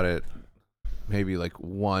talk about it maybe like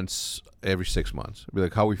once every 6 months. Be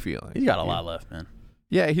like, how we feeling? He's got a lot left, man.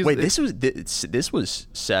 Yeah, this was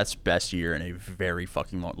Seth's best year in a very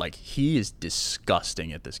fucking long. Like he is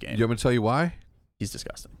disgusting at this game. You want me to tell you why? He's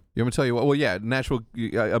disgusting. You want me to tell you what? Well, yeah, natural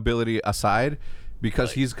ability aside,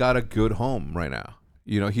 because he's got a good home right now.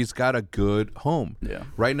 He's got a good home. Yeah.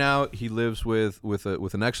 Right now, he lives with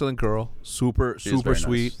an excellent girl, super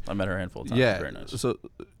sweet. Nice. I met her a handful of times. Yeah. Very nice. So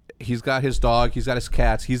he's got his dog, he's got his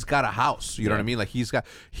cats, he's got a house. You know what I mean? Like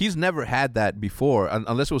he's never had that before,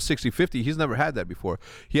 unless it was 60-50. He's never had that before.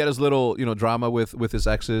 He had his little drama with his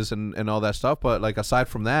exes and all that stuff, but like aside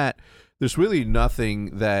from that, there's really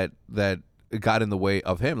nothing that got in the way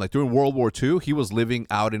of him. Like during World War II, he was living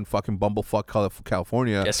out in fucking Bumblefuck,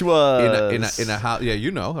 California. Yes, he was in a house.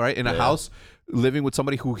 Yeah, right, in a house, living with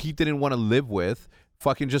somebody who he didn't want to live with.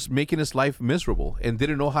 Fucking just making his life miserable and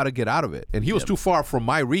didn't know how to get out of it. And he was too far from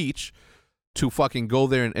my reach to fucking go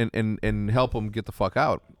there and help him get the fuck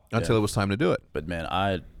out until it was time to do it. But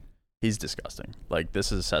man, he's disgusting. Like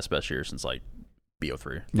this is Seth's best year since like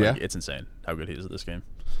BO3. Like, it's insane how good he is at this game.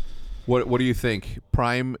 What do you think?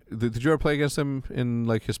 Prime? Did you ever play against him in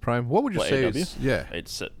like his prime? What would you say?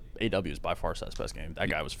 It's AW is by far Seth's best game. That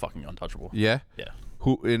guy was fucking untouchable. Yeah. Yeah.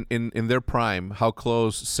 Who in their prime? How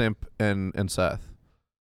close Simp and Seth?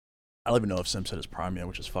 I don't even know if Simps hit his prime yet,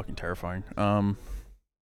 which is fucking terrifying. I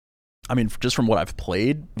mean, just from what I've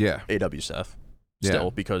played, AW Seth still,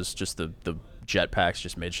 because just the jetpacks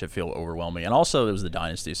just made shit feel overwhelming, and also it was the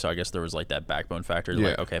dynasty, so I guess there was like that backbone factor.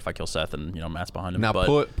 Like, okay, if I kill Seth, and Matt's behind him. Now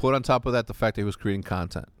put on top of that the fact that he was creating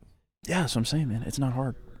content. Yeah, that's what I'm saying, man. It's not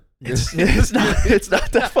hard. It's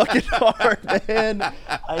not that fucking hard, man.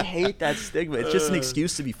 I hate that stigma. It's just an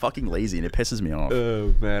excuse to be fucking lazy, and it pisses me off.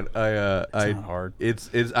 Oh man, it's not hard.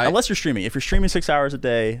 It's unless you're streaming. If you're streaming 6 hours a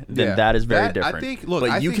day, then that is very different. I think.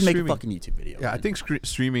 But you can make a fucking YouTube video. Yeah, man. I think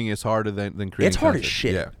streaming is harder than creating. It's hard content. as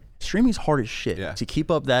shit. Yeah. Streaming's hard as shit. Yeah. To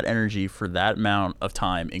keep up that energy for that amount of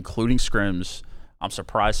time, including scrims, I'm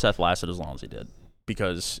surprised Seth lasted as long as he did.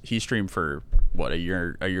 Because he streamed for what, a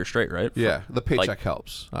year straight, right? Yeah, the paycheck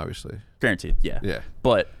helps, obviously. Guaranteed, yeah. Yeah.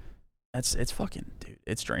 But it's fucking, dude,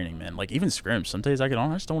 it's draining, man. Like even scrims, some days I get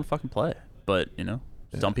on, I just don't want to fucking play. But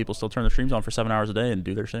some people still turn their streams on for 7 hours a day and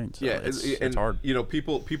do their thing. So it's hard. You know,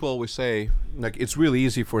 people always say, like, it's really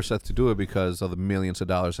easy for Seth to do it because of the millions of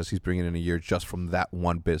dollars that he's bringing in a year just from that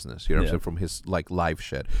one business. You know what I'm saying? From his, like, live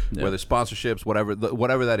shit. Whether sponsorships,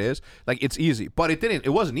 whatever that is. Like, it's easy. But it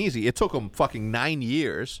wasn't easy. It took him fucking 9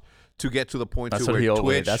 years to get to the point to where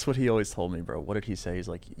Twitch. That's what he always told me, bro. What did he say? He's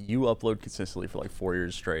like, you upload consistently for like 4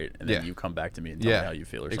 years straight, and then you come back to me and tell me how you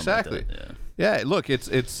feel or something like that. Yeah, look,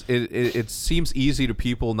 it seems easy to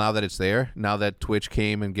people now that it's there. Now that Twitch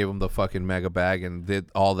came and gave him the fucking mega bag and did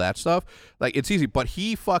all that stuff, like, it's easy. But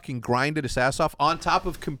he fucking grinded his ass off on top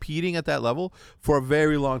of competing at that level for a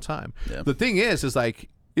very long time. Yeah. The thing is like,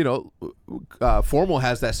 you know, Formal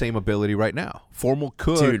has that same ability right now. Formal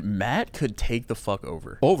could. Dude, Matt could take the fuck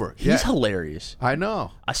over. He's hilarious. I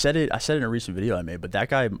know. I said it in a recent video I made, but that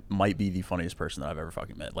guy might be the funniest person that I've ever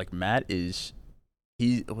fucking met. Like, Matt is,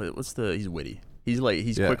 he's witty. He's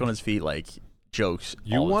quick on his feet, like, jokes.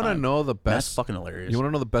 You want to know the best? Matt's fucking hilarious. You want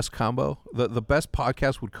to know the best combo? The best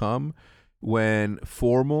podcast would come when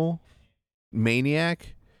Formal,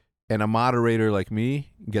 Maniac, and a moderator like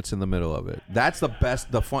me gets in the middle of it. That's the best,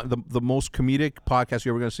 the fun, the most comedic podcast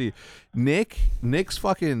you're ever gonna see. Nick's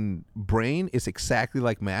fucking brain is exactly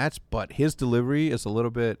like Matt's, but his delivery is a little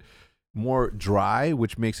bit more dry,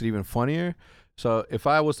 which makes it even funnier. So if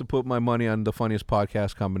I was to put my money on the funniest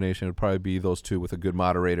podcast combination, it would probably be those two with a good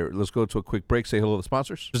moderator. Let's go to a quick break. Say hello to the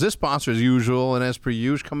sponsors. This sponsor, as usual, and as per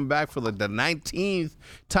usual, coming back for the 19th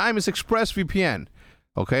time is ExpressVPN.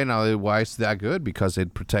 Okay, now why is that good? Because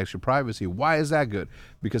it protects your privacy. Why is that good?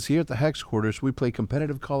 Because here at the Hex Quarters, we play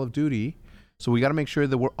competitive Call of Duty, so we got to make sure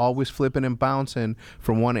that we're always flipping and bouncing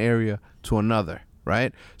from one area to another,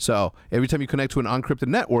 right? So every time you connect to an unencrypted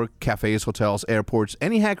network, cafes, hotels, airports,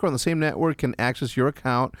 any hacker on the same network can access your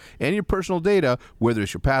account and your personal data, whether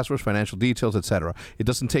it's your passwords, financial details, etc. It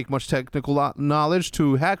doesn't take much technical knowledge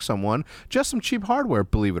to hack someone, just some cheap hardware,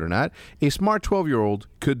 believe it or not. A smart 12-year-old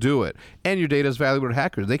could do it. And your data is valuable to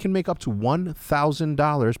hackers. They can make up to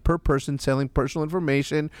 $1,000 per person selling personal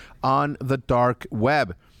information on the dark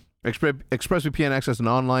web. ExpressVPN acts as an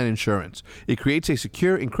online insurance. It creates a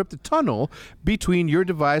secure encrypted tunnel between your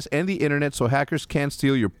device and the internet so hackers can't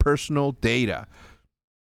steal your personal data.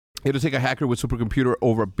 It'll take a hacker with supercomputer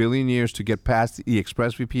over 1 billion years to get past the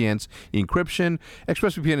ExpressVPN's encryption.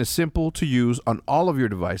 ExpressVPN is simple to use on all of your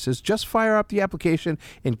devices. Just fire up the application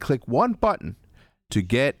and click one button to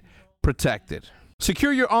get protected.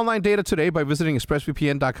 Secure your online data today by visiting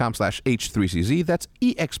expressvpn.com/H3CZ. That's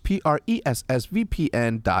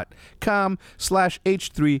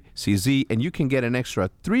expressvpn.com/H3CZ. And you can get an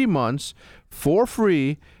extra 3 months for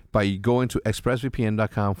free by going to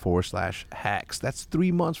expressvpn.com/hacks. That's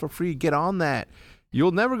 3 months for free. Get on that.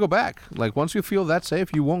 You'll never go back. Like, once you feel that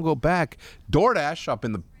safe, you won't go back. DoorDash up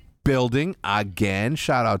in the building again.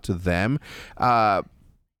 Shout out to them.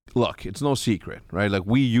 Look, it's no secret, right? Like,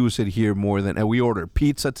 we use it here more than, and we order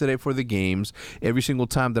pizza today for the games. Every single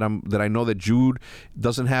time that I know that Jude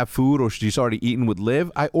doesn't have food or she's already eaten with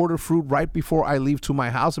Liv, I order food right before I leave to my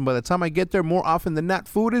house, and by the time I get there, more often than not,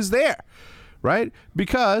 food is there, right?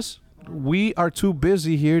 Because we are too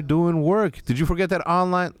busy here doing work. Did you forget that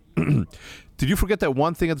online? Did you forget that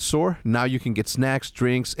one thing at the store? Now you can get snacks,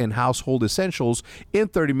 drinks, and household essentials in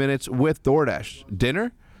 30 minutes with DoorDash.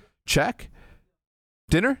 Dinner? Check.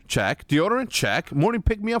 Dinner? Check. Deodorant? Check. Morning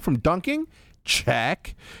pick-me-up from Dunkin'?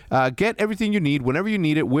 Check. Get everything you need whenever you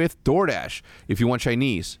need it with DoorDash. If you want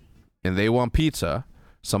Chinese and they want pizza,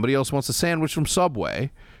 somebody else wants a sandwich from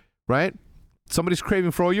Subway, right? Somebody's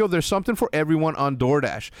craving froyo. There's something for everyone on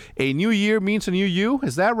DoorDash. A new year means a new you.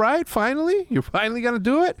 Is that right? Finally? You're finally going to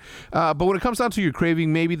do it? But when it comes down to your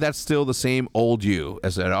craving, maybe that's still the same old you,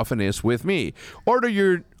 as it often is with me. Order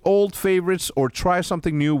your old favorites or try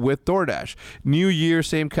something new with DoorDash. New year,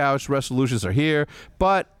 same couch, resolutions are here,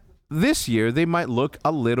 but this year, they might look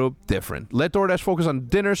a little different. Let DoorDash focus on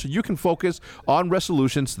dinner so you can focus on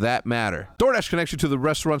resolutions that matter. DoorDash connects you to the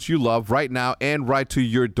restaurants you love right now and right to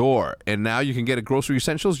your door. And now you can get grocery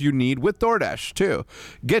essentials you need with DoorDash, too.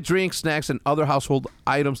 Get drinks, snacks, and other household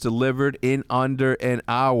items delivered in under an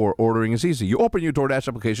hour. Ordering is easy. You open your DoorDash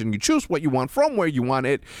application, you choose what you want from where you want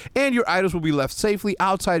it, and your items will be left safely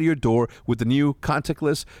outside your door with the new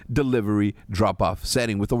contactless delivery drop-off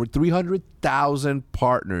setting. With over 300,000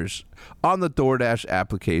 partners on the DoorDash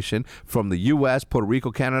application from the U.S., Puerto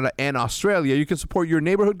Rico, Canada, and Australia, you can support your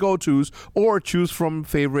neighborhood go-tos or choose from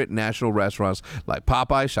favorite national restaurants like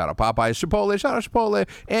Popeyes, shout out Popeyes, Chipotle, shout out Chipotle,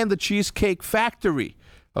 and the Cheesecake Factory.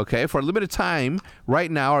 Okay, for a limited time, right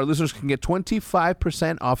now, our listeners can get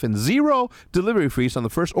 25% off and 0 delivery fees on the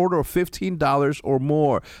first order of $15 or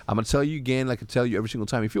more. I'm going to tell you again, like I tell you every single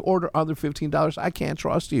time, if you order under $15, I can't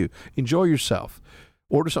trust you. Enjoy yourself.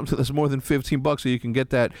 Order something that's more than $15 so you can get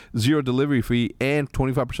that 0 delivery fee and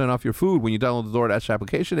 25% off your food when you download the DoorDash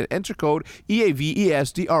application and enter code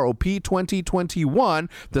EAVESDROP2021.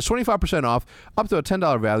 That's 25% off, up to a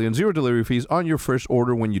 $10 value and 0 delivery fees on your first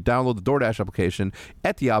order when you download the DoorDash application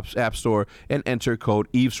at the App Store and enter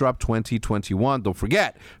code EavesDrop2021. Don't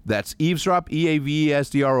forget, that's EavesDrop,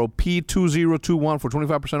 EAVESDROP2021 for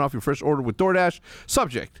 25% off your first order with DoorDash,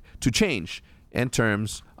 subject to change and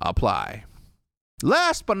terms apply.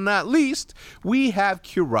 Last but not least, we have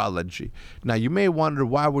Curology. Now, you may wonder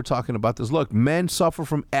why we're talking about this. Look, men suffer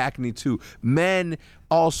from acne too. Men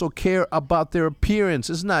also care about their appearance.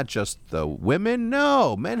 It's not just the women.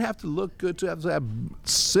 No, men have to look good too. Have to have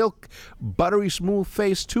silk, buttery, smooth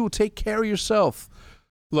face too. Take care of yourself.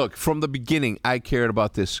 Look, from the beginning, I cared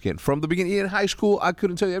about this skin. From the beginning, in high school, I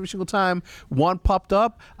couldn't tell you every single time one popped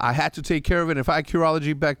up, I had to take care of it. If I had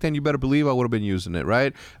Curology back then, you better believe I would have been using it,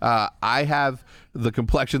 right? I have the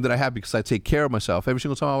complexion that I have because I take care of myself. Every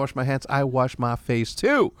single time I wash my hands, I wash my face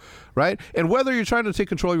too, right? And whether you're trying to take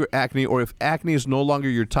control of your acne or if acne is no longer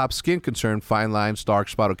your top skin concern, fine lines, dark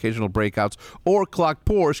spot, occasional breakouts, or clogged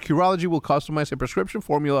pores, Curology will customize a prescription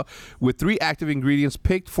formula with 3 active ingredients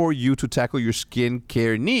picked for you to tackle your skin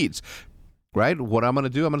care needs. Right? What I'm going to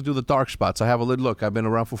do the dark spots. I have a look. I've been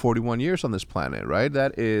around for 41 years on this planet, right?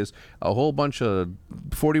 That is a whole bunch of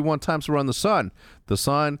 41 times around the sun. The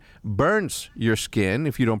sun burns your skin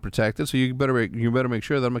if you don't protect it, so you better make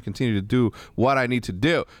sure that I'm going to continue to do what I need to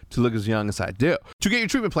do to look as young as I do. To get your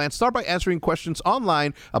treatment plan, start by answering questions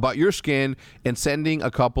online about your skin and sending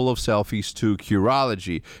a couple of selfies to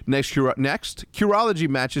Curology. Next, Curology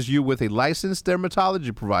matches you with a licensed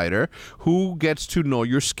dermatology provider who gets to know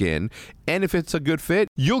your skin, and if it's a good fit,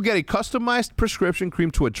 you'll get a customized prescription cream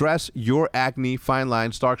to address your acne, fine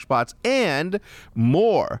lines, dark spots, and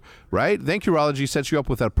more, right? Then Curology sets you up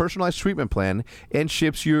with a personalized treatment plan and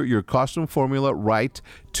ships your custom formula right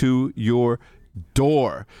to your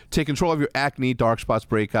door. Take control of your acne, dark spots,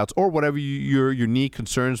 breakouts, or whatever your unique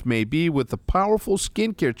concerns may be with the powerful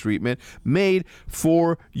skincare treatment made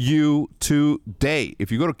for you today.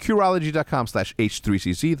 If you go to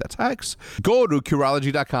Curology.com/H3CC, that's Hex. Go to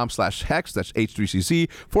Curology.com/Hex, that's H3CC,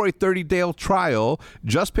 for a 30-day trial.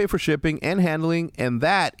 Just pay for shipping and handling, and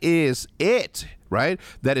that is it. Right?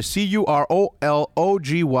 That is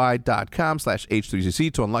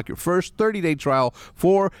Curology.com/H3CC to unlock your first 30-day trial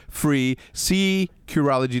for free. See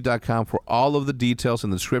Curology.com for all of the details in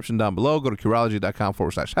the description down below. Go to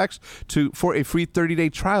Curology.com/Hex for a free 30-day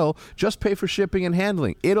trial. Just pay for shipping and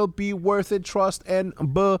handling. It'll be worth it. Trust and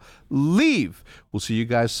believe. We'll see you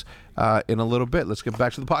guys in a little bit. Let's get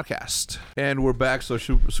back to the podcast. And we're back. So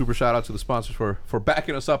super shout out to the sponsors for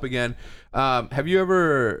backing us up again. Have you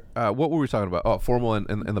ever, what were we talking about? Oh, Formal and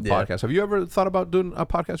the podcast. Have you ever thought about doing a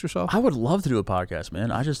podcast yourself? I would love to do a podcast,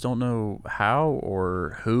 man. I just don't know how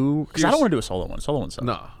or who. Because I don't want to do a solo one. Solo one's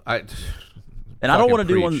no, I don't want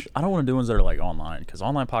to do ones. I don't want to do ones that are like online, because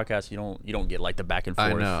online podcasts you don't get like the back and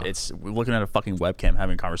forth. I know. It's looking at a fucking webcam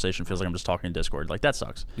having a conversation feels like I'm just talking in Discord. Like that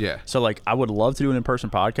sucks. Yeah. So like I would love to do an in-person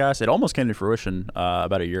podcast. It almost came to fruition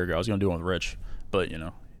about a year ago. I was gonna do one with Rich, but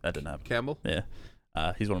that didn't happen. Campbell. Yeah.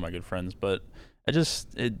 He's one of my good friends, but it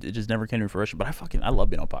just never came to fruition. But I love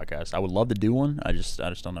being on podcasts. I would love to do one. I just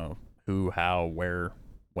don't know who, how, where,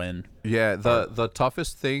 when. Yeah. The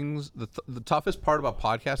toughest things. The toughest part about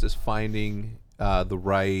podcasts is finding the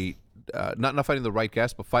right. Not finding the right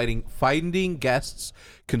guests, but finding guests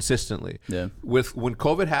consistently. Yeah. When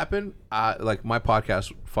COVID happened, like my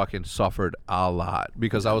podcast fucking suffered a lot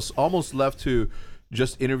because I was almost left to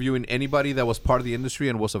just interviewing anybody that was part of the industry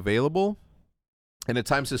and was available. And at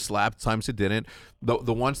times it slapped, times it didn't.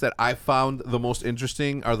 The ones that I found the most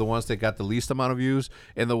interesting are the ones that got the least amount of views,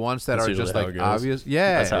 and the ones that are just like obvious.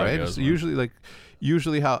 Yeah, that's how right. It goes, it's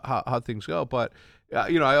usually how things go. But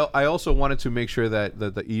I also wanted to make sure that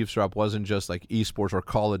the eavesdrop wasn't just like esports or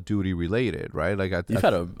Call of Duty related, right? Like you've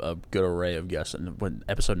had a good array of guests. In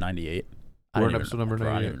episode 98. We're in episode number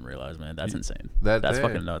 98. I didn't even realize, man. That's insane. That's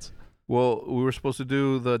fucking nuts. Well, we were supposed to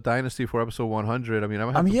do the Dynasty for episode 100.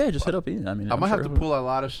 Just hit up Ian. I might have to pull a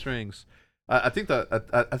lot of strings. I think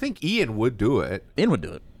Ian would do it. Ian would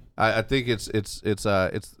do it. I think it's. I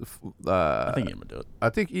think Ian would do it. I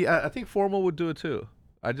think Formal would do it too.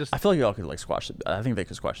 I feel like y'all could like squash it. I think they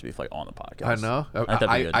could squash the beef like on the podcast. I know.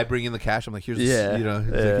 I bring in the cash. I'm like, here's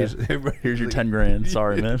here's your 10 grand.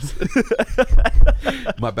 Sorry, man.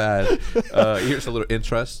 My bad. Here's a little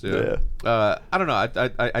interest. I don't know.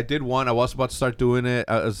 I did one. I was about to start doing it.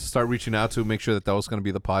 Start reaching out to make sure that was going to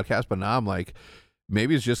be the podcast. But now I'm like,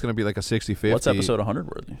 maybe it's just going to be like a 60-50. What's episode 100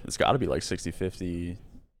 worthy? It's got to be like 60-50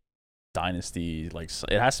 dynasty. Like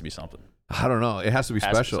it has to be something. I don't know. It has to be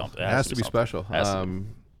special. It has to be special.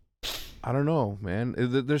 I don't know, man.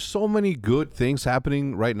 There's so many good things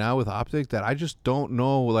happening right now with Optic that I just don't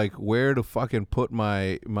know, like, where to fucking put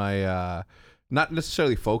my not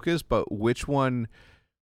necessarily focus, but which one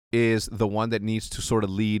is the one that needs to sort of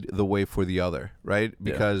lead the way for the other, right?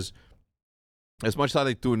 Because as much as I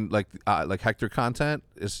like doing like Hector content,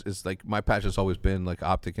 is like my passion has always been like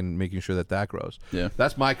Optic and making sure that grows. Yeah,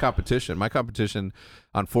 that's my competition. My competition,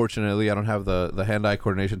 unfortunately, I don't have the hand-eye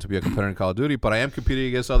coordination to be a competitor in Call of Duty, but I am competing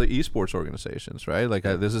against other esports organizations, right? Like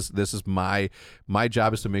this is my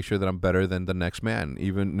job is to make sure that I'm better than the next man,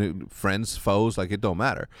 even friends, foes, like it don't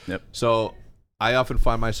matter. Yep. So I often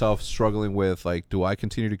find myself struggling with like, do I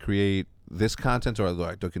continue to create this content, or do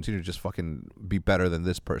I continue to just fucking be better than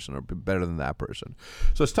this person or be better than that person?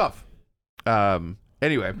 So it's tough.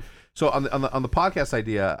 Anyway, so on the podcast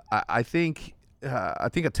idea, I think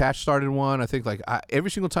Attach started one. I think like every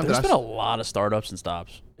single time there's been a lot of startups and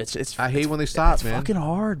stops. I hate when they stop, man. It's fucking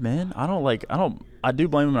hard, man. I do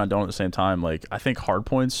blame them and I don't at the same time. Like I think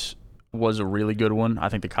Hardpoints was a really good one. I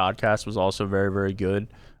think the Codcast was also very, very good.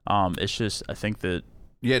 It's just I think that.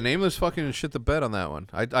 Yeah, Nameless fucking shit the bed on that one.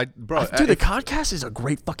 Dude, the Codcast is a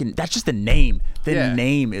great fucking. That's just the name. The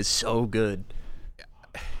name is so good.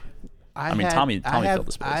 Tommy filled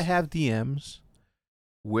the space. I have DMs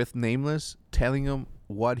with Nameless telling him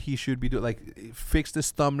what he should be doing, like fix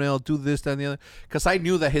this thumbnail, do this, that, and the other. Because I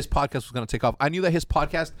knew that his podcast was going to take off. I knew that his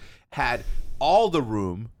podcast had all the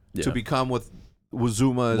room to become what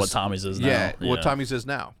Zuma's. What Tommy's is now. Yeah, what Tommy's is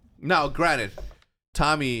now. Now, granted.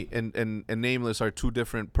 Tommy and Nameless are two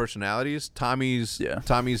different personalities. Tommy's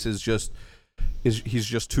is just he's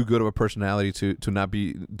just too good of a personality to not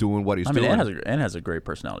be doing what he's doing. And has a great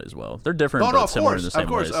personality as well. They're different, but similar in the same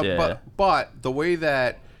ways. But the way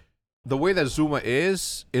that Zuma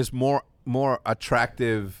is more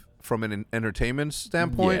attractive from an entertainment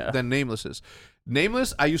standpoint than Nameless is.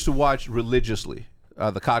 Nameless, I used to watch religiously.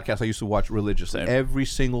 The Codcast I used to watch religiously. Every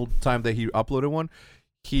single time that he uploaded one.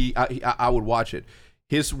 I would watch it.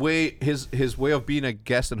 His way of being a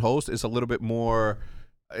guest and host is a little bit more.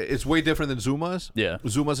 It's way different than Zuma's. Yeah,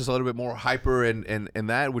 Zuma's is a little bit more hyper and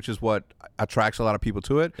that, which is what attracts a lot of people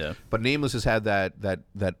to it. Yeah, but Nameless has had that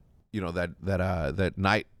the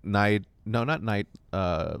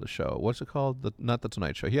show. What's it called? Not the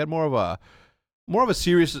Tonight Show. He had more of a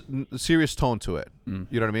serious tone to it. You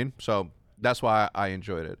know what I mean? So. That's why I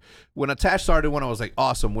enjoyed it. When Attach started one, I was like,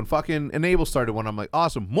 awesome. When fucking Enable started one, I'm like,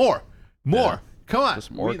 awesome. More. Yeah. Come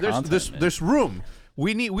on. There's room.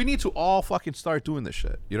 We need to all fucking start doing this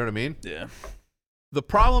shit. You know what I mean? Yeah. The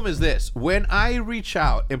problem is this. When I reach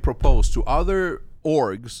out and propose to other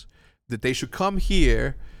orgs that they should come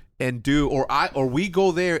here and do, or we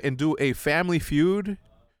go there and do a Family Feud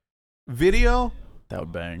video. That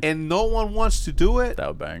would bang. And no one wants to do it. That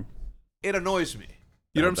would bang. It annoys me.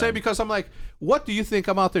 You know what I'm saying? Because I'm like, what do you think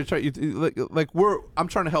I'm out there trying? I'm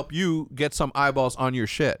trying to help you get some eyeballs on your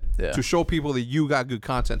shit to show people that you got good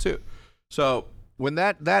content too. So when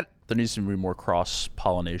that there needs to be more cross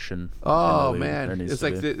pollination. Oh man, it's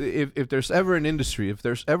like if there's ever an industry, if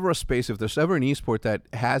there's ever a space, if there's ever an esport that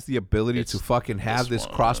has the ability to fucking have this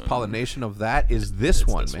cross pollination of that, is this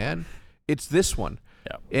one, man. It's this one.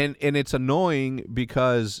 Yeah. And it's annoying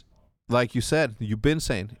because. Like you said, you've been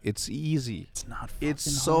saying, it's easy. It's not fucking It's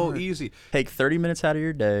so hard. easy. Take 30 minutes out of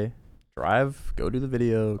your day, drive, go do the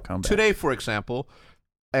video, come back. Today, for example,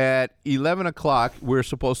 at 11 o'clock, we're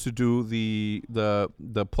supposed to do the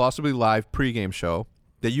Plausibly Live pregame show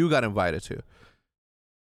that you got invited to.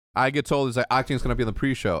 I get told it's like Octane's going to be on the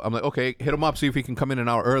pre-show. I'm like, okay, hit him up, see if he can come in an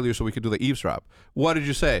hour earlier so we could do the eavesdrop. What did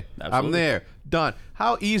you say? Absolutely. I'm there. Done.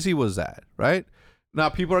 How easy was that, right? Now,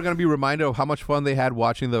 people are going to be reminded of how much fun they had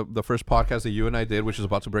watching the first podcast that you and I did, which is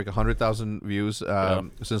about to break 100,000 views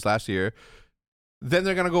since last year. Then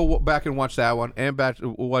they're going to go back and watch that one and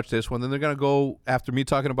watch this one. Then they're going to go, after me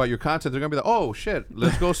talking about your content, they're going to be like, oh, shit,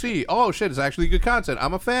 let's go see. Oh, shit, it's actually good content.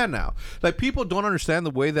 I'm a fan now. Like, people don't understand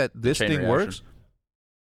the way that this thing works.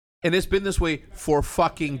 And it's been this way for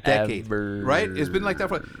fucking decades, right? It's been like that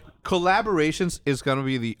for... Collaborations is going to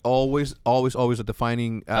be the always a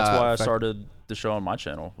defining That's why I started the show on my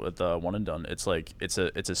channel with One and Done. It's like it's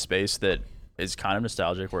a space that is kind of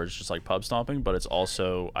nostalgic, where it's just like pub stomping, but it's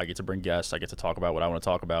also I get to bring guests, I get to talk about what I want to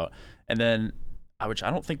talk about, and then which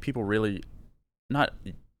I don't think people really not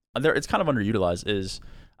there. It's kind of underutilized. Is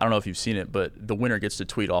I don't know if you've seen it, but the winner gets to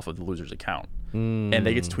tweet off of the loser's account, and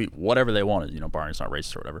they get to tweet whatever they wanted, barring it's not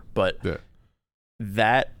racist or whatever. But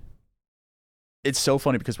that. It's so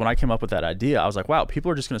funny because when I came up with that idea, I was like, wow, people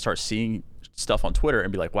are just going to start seeing stuff on Twitter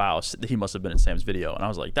and be like, wow, he must have been in Sam's video. And I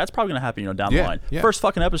was like, that's probably going to happen, down the line. First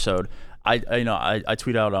fucking episode, I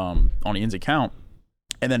tweet out on Ian's account,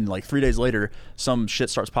 and then like 3 days later, some shit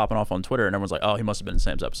starts popping off on Twitter, and everyone's like, oh, he must have been in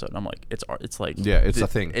Sam's episode. And I'm like, it's like, it's a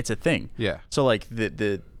thing. It's a thing. Yeah. So like I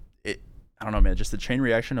don't know, man, just the chain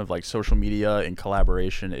reaction of like social media and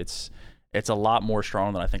collaboration, it's a lot more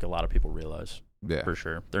strong than I think a lot of people realize. Yeah. For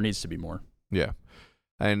sure. There needs to be more. Yeah.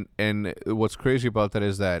 And what's crazy about that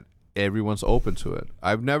is that everyone's open to it.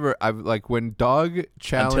 I've like when Doug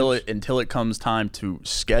challenged until it comes time to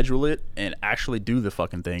schedule it and actually do the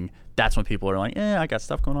fucking thing, that's when people are like, I got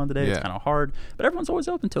stuff going on today. It's kind of hard. But everyone's always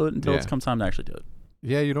open to it until it comes time to actually do it.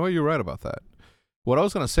 Yeah, you know what? You're right about that. What I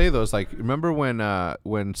was gonna say though is like, remember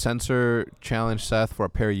when Censor challenged Seth for a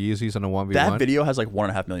pair of Yeezys on a 1v1? That video has like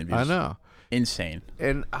 1.5 million views. I know. Insane.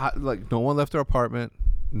 And like no one left their apartment.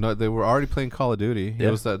 No, they were already playing Call of Duty. It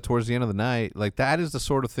was towards the end of the night. Like that is the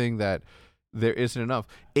sort of thing that there isn't enough.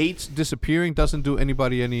 8s disappearing doesn't do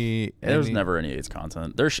anybody any. There's never any 8s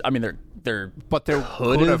content. There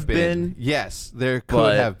could have been. Yes, there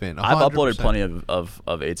could have been. 100%. I've uploaded plenty of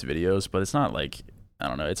 8s videos, but it's not like, I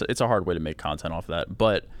don't know. It's a hard way to make content off that.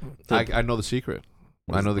 But I know the secret.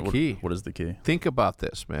 I know the key. What is the key? Think about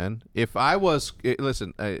this, man. If I was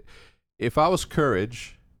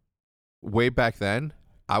Courage way back then,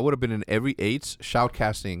 I would have been in every 8s,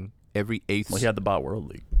 shoutcasting every 8th. Well, he had the Bot World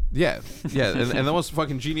League. Yeah, and that was a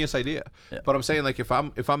fucking genius idea. Yeah. But I'm saying, like, if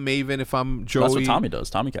I'm Maven, if I'm Joey, that's what Tommy does.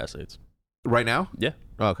 Tommy casts 8s right now. Yeah.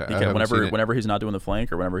 Okay. Whenever he's not doing the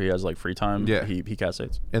flank or whenever he has like free time, he casts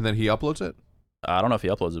 8s. And then he uploads it. I don't know if he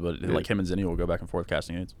uploads it, but like him and Zinni will go back and forth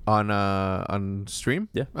casting 8s on stream.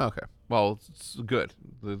 Yeah. Oh, okay. Well, it's good.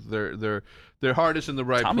 Their heart is in the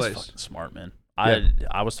right Tommy's place. Fucking smart, man.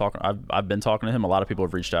 I've been talking to him. A lot of people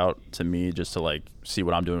have reached out to me just to like see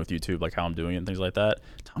what I'm doing with YouTube, like how I'm doing it and things like that.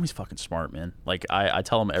 Tommy's fucking smart, man. Like I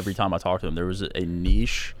tell him every time I talk to him, there was a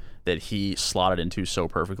niche that he slotted into so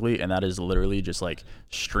perfectly, and that is literally just like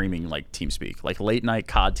streaming like TeamSpeak. Like late night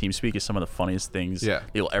COD TeamSpeak is some of the funniest things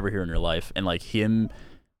you'll ever hear in your life. And like him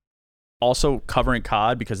also covering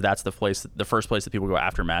COD, because that's the first place that people go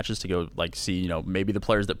after matches to go like see, maybe the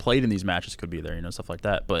players that played in these matches could be there, stuff like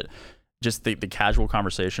that. But just the casual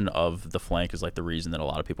conversation of the flank is like the reason that a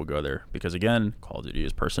lot of people go there, because again, Call of Duty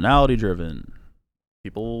is personality driven.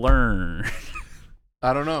 People learn.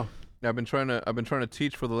 I don't know. I've been trying to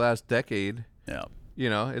teach for the last decade. Yeah.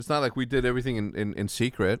 It's not like we did everything in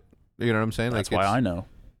secret. You know what I'm saying? That's why I know.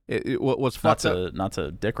 What's fucked up? Not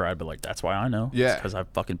to dick ride, but like that's why I know. Yeah. Because I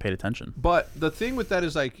fucking paid attention. But the thing with that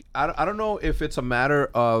is like I don't know if it's a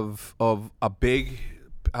matter of a big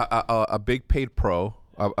paid pro,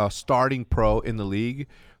 a starting pro in the league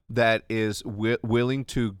that is willing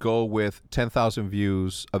to go with 10,000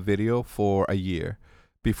 views a video for a year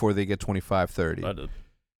before they get 25, 30. That's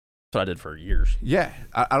what I did for years. Yeah.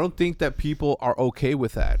 I don't think that people are okay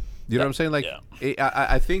with that. You know what I'm saying? Like,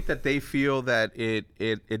 I think that they feel that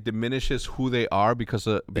it diminishes who they are because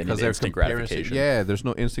there's instant gratification. Yeah, there's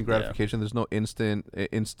no instant gratification. There's no instant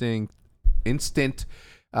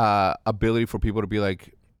ability for people to be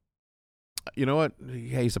like, you know what?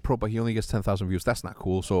 Yeah, he's a pro, but he only gets 10,000 views. That's not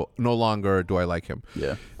cool. So no longer do I like him.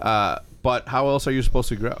 Yeah. But how else are you supposed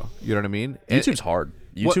to grow? You know what I mean? YouTube's hard.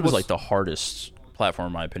 YouTube is like the hardest platform,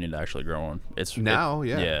 in my opinion, to actually grow on. It's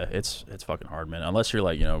fucking hard, man. Unless you're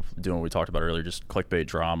like, doing what we talked about earlier, just clickbait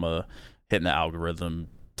drama, hitting the algorithm,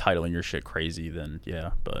 titling your shit crazy, then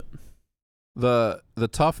yeah. But the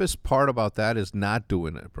toughest part about that is not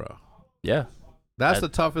doing it, bro. Yeah. That's the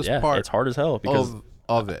toughest part. It's hard as hell because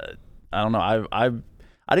of it. I don't know. I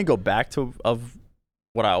didn't go back to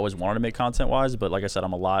what I always wanted to make content wise, but like I said, I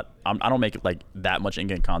don't make it like that much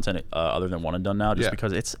in-game content other than one and done now, just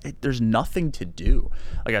because there's nothing to do.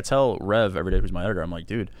 Like I tell Rev every day, who's my editor, I'm like,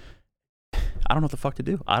 dude, I don't know what the fuck to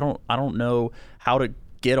do. I don't know how to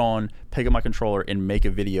get on, pick up my controller, and make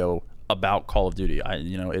a video about Call of Duty.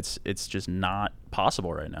 It's just not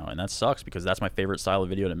possible right now, and that sucks because that's my favorite style of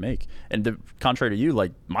video to make. And contrary to you,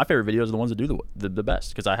 like my favorite videos are the ones that do the best,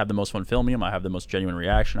 because I have the most fun filming them, I have the most genuine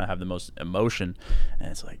reaction, I have the most emotion,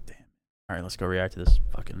 and it's like, damn, all right, let's go react to this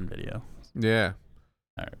fucking video. Yeah.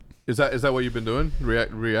 All right. Is that what you've been doing?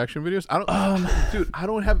 Reaction videos? I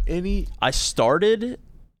don't have any.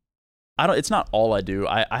 It's not all I do.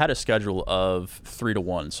 I had a schedule of 3 to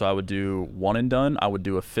 1. So I would do one and done. I would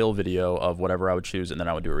do a fill video of whatever I would choose, and then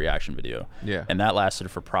I would do a reaction video. Yeah. And that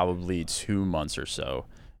lasted for probably 2 months or so.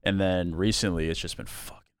 And then recently it's just been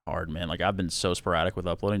fucking hard, man. Like, I've been so sporadic with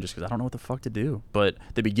uploading just because I don't know what the fuck to do. But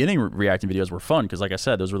the beginning reacting videos were fun because, like I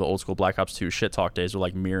said, those were the old school Black Ops 2 shit talk days with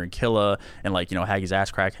like Mir and Killa and like, you know, Haggie's ass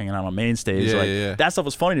crack hanging out on main stage. That stuff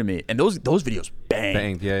was funny to me. And those videos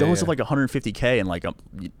banged. Those have like 150K in like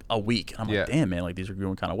a week. And I'm like, damn, man, like these are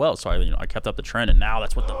doing kind of well. So I kept up the trend, and now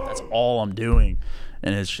that's all I'm doing.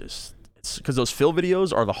 And it's because those fill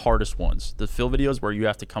videos are the hardest ones. The fill videos where you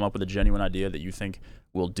have to come up with a genuine idea that you think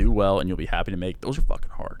will do well and you'll be happy to make. Those are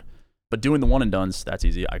fucking hard. But doing the one and dones, that's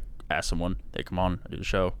easy. I ask someone, they come on, I do the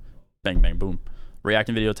show, bang, bang, boom.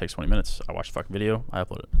 Reacting video takes 20 minutes. I watch the fucking video, I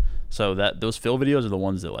upload it. So those fill videos are the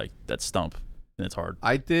ones that stump, and it's hard.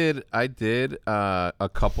 I did a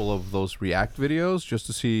couple of those React videos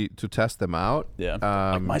just to test them out. Yeah.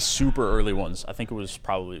 Like my super early ones, I think it was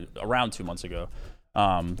probably around 2 months ago.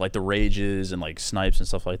 Like the Rages and like Snipes and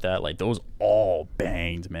stuff like that. Like those all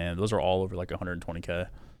banged, man. Those are all over like 120K.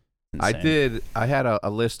 Insane. I had a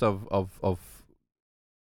list of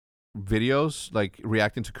videos, like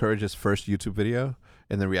reacting to Courage's first YouTube video,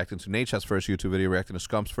 and then reacting to Nate's first YouTube video, reacting to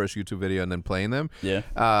Scump's first YouTube video, and then playing them.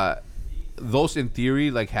 Yeah. Those in theory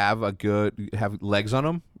like have legs on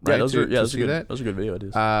them. Right? Yeah, those are good video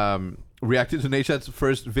ideas. Reacted to Nate's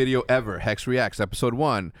first video ever, Hex Reacts, episode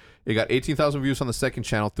 1. It got 18,000 views on the second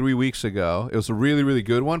channel 3 weeks ago. It was a really, really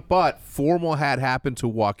good one, but Formal had happened to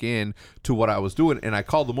walk in to what I was doing, and I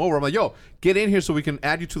called him over. I'm like, yo, get in here so we can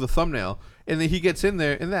add you to the thumbnail. And then he gets in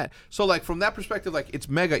there and that. So, like, from that perspective, like, it's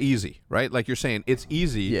mega easy, right? Like you're saying, it's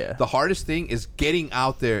easy. Yeah. The hardest thing is getting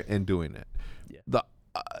out there and doing it. Yeah.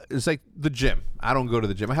 It's like the gym. I don't go to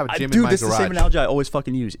the gym. I have a gym in my garage. Dude, this is the same analogy I always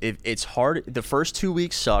fucking use. If it's hard, the first 2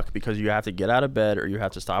 weeks suck because you have to get out of bed or you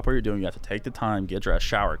have to stop what you're doing. You have to take the time, get dressed,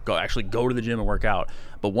 shower, go to the gym and work out.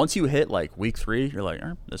 But once you hit like week 3, you're like,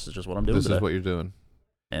 this is just what I'm doing. This is what you're doing.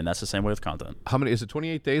 And that's the same way with content. How many is it?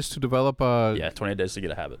 28 days to develop? 28 days to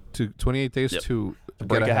get a habit. 28 days to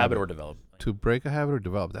break a habit or develop. To break a habit or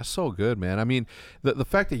develop. That's so good, man. I mean, the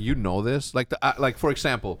fact that you know this, like for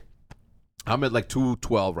example, I'm at like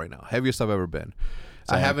 212 right now, heaviest I've ever been.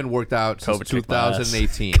 Same. I haven't worked out since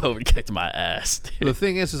 2018. COVID kicked my ass. Dude. The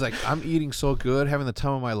thing is like I'm eating so good, having the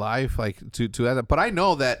time of my life, like to that. But I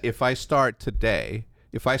know that if I start today,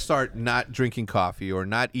 if I start not drinking coffee or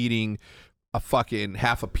not eating a fucking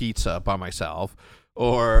half a pizza by myself,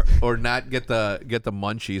 or not get the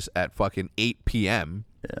munchies at fucking 8 p.m.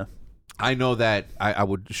 Yeah. I know that I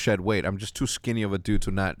would shed weight. I'm just too skinny of a dude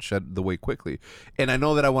to not shed the weight quickly. And I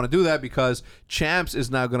know that I want to do that because Champs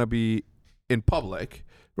is now going to be in public,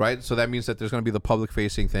 right? So that means that there's going to be the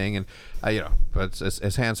public-facing thing. And, but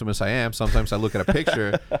as handsome as I am, sometimes I look at a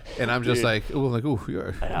picture and I'm just ooh,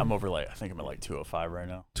 I'm over I think I'm at like 205 right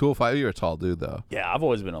now. 205? You're a tall dude, though. Yeah, I've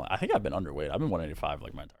always been, I think I've been underweight. I've been 185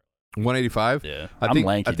 like my entire 185? Yeah. I'm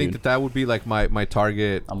lanky, I think that would be like my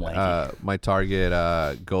target. I'm lanky. My target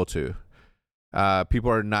go-to. People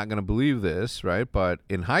are not going to believe this, right? But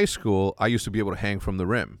in high school, I used to be able to hang from the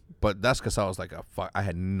rim. But that's because I was like, I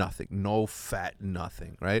had nothing, no fat,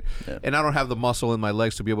 nothing, right? Yeah. And I don't have the muscle in my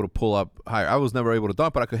legs to be able to pull up higher. I was never able to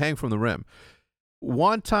dunk, but I could hang from the rim.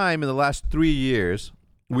 One time in the last 3 years,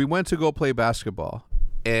 we went to go play basketball.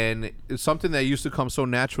 And it's something that used to come so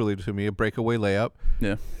naturally to me, a breakaway layup.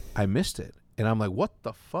 Yeah. I missed it. And I'm like, what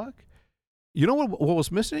the fuck? You know what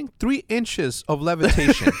was missing? 3 inches of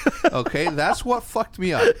levitation. Okay, that's what fucked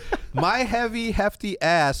me up. My heavy, hefty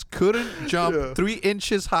ass couldn't jump 3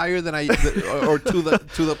 inches higher than or to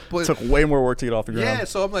the point. It took way more work to get off the ground. Yeah,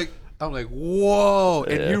 so I'm like, whoa,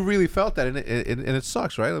 and you really felt that, and it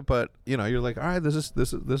sucks, right? But you're like, all right, this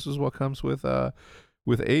is what comes with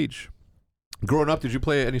age. Growing up, did you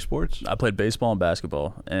play any sports? I played baseball and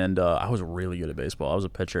basketball, and I was really good at baseball. I was a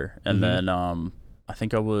pitcher, and then I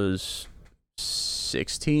think I was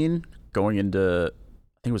 16 going into,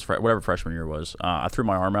 I think it was whatever freshman year was. I threw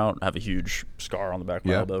my arm out. I have a huge scar on the back of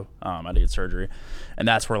my elbow. I had to get surgery, and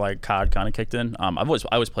that's where like COD kind of kicked in. I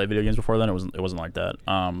always played video games before then. It wasn't like that.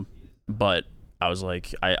 But I was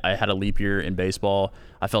like, I had a leap year in baseball.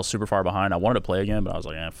 I fell super far behind. I wanted to play again, but I was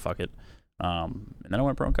like, fuck it. And then I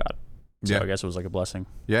went pro in COD. So I guess it was like a blessing.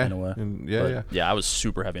 Yeah, in a way. Yeah, I was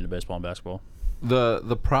super heavy into baseball and basketball.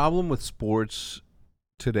 The problem with sports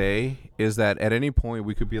today is that at any point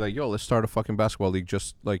we could be like, yo, let's start a fucking basketball league,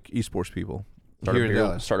 just like esports people. Start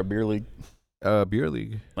a beer league. Beer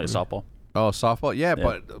league. Like a softball. Oh, softball. Yeah,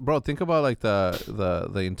 but bro, think about like the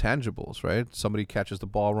intangibles, right? Somebody catches the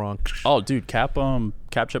ball wrong. Oh, dude, Cap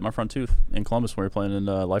chipped my front tooth in Columbus when we were playing in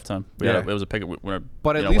Lifetime. It was a pick.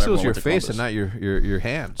 But at least it was your face and not your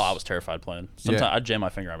hands. Oh, I was terrified playing. Sometimes I'd jam my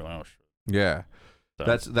finger. I'd be like, oh shit. Yeah. So.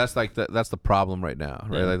 That's like that's the problem right now,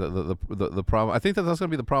 right? Yeah. Like the problem. I think that's gonna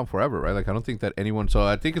be the problem forever, right? Like I don't think that anyone. So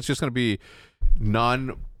I think it's just gonna be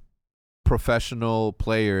non-professional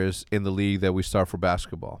players in the league that we start for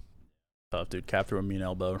basketball. Tough, dude. Cap threw a mean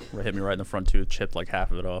elbow. Hit me right in the front tooth. Chipped like half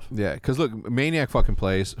of it off. Yeah, because look, Maniac fucking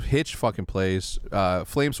plays. Hitch fucking plays.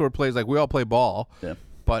 Flamesword plays. Like we all play ball. Yeah.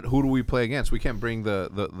 But who do we play against? We can't bring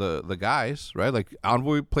the guys, right? Like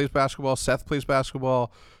Envoy plays basketball. Seth plays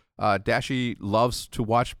basketball. Dashi loves to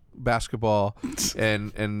watch basketball,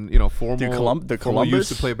 and Formal. Dude, Columbus used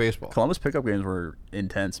to play baseball. Columbus pickup games were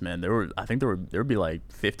intense, man. I think there would be like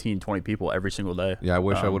 15, 20 people every single day. Yeah, I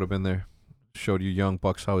wish I would have been there. Showed you young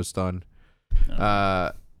bucks how it's done.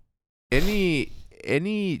 Yeah.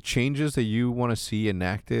 Any changes that you want to see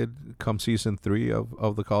enacted come season 3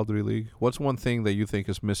 of the Call of Duty League? What's one thing that you think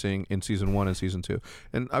is missing in season 1 and season 2?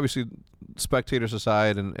 And obviously, spectators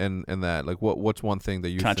aside, and that, like, what's one thing that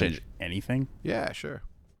you can I think? change anything? Yeah, sure.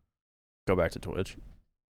 Go back to Twitch.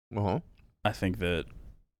 I think that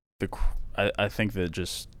I think that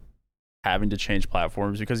just having to change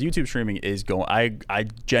platforms, because YouTube streaming is going. I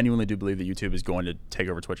genuinely do believe that YouTube is going to take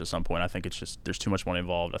over Twitch at some point. I think it's just there's too much money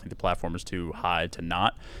involved. I think the platform is too high to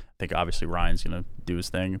not. I think obviously Ryan's gonna do his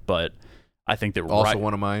thing, but I think that also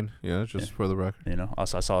one of mine. Yeah, for the record.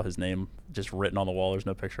 Also I saw his name just written on the wall. There's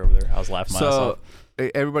no picture over there. I was laughing my ass off.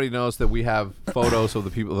 Everybody knows that we have photos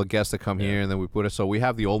of the guests that come here, and then we put it. So we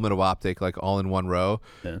have the old men of Optic like all in one row,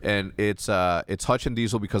 and it's Hutch and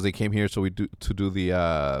Diesel because they came here. So we do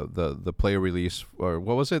the player release, or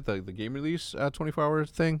what was it, the game release 24-hour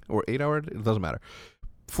thing or 8-hour? It doesn't matter.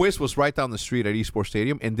 Fwiz was right down the street at Esports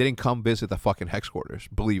Stadium and didn't come visit the fucking Hex quarters,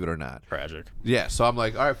 believe it or not. Tragic. Yeah, so I'm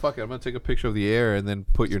like, all right, fuck it. I'm going to take a picture of the air and then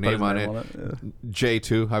put your name on it. Yeah. Jay,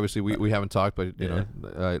 too. Obviously, we haven't talked, but,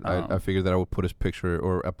 I figured that I would put his picture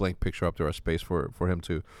or a blank picture up to our space for him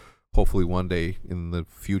to hopefully one day in the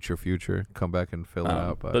future come back and fill it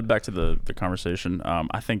out. But back to the conversation,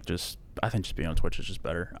 I think just being on Twitch is just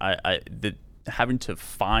better. Having to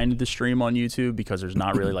find the stream on YouTube, because there's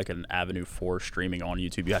not really like an avenue for streaming on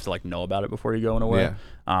YouTube. You have to like know about it before you go in a way.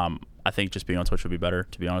 Yeah. I think just being on Twitch would be better,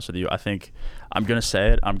 to be honest with you. I think I'm going to say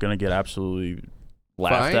it. I'm going to get absolutely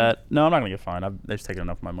laughed at. No, I'm not going to get fined. They've taken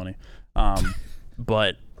enough of my money.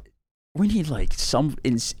 But we need like some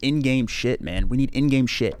in-game shit, man. We need in-game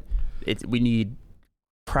shit. We need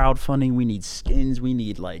crowdfunding. We need skins. We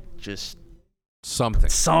need like just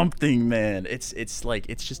something, man. It's like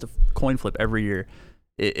it's just a coin flip every year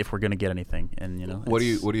if we're gonna get anything. And what do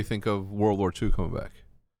you think of World War II coming back?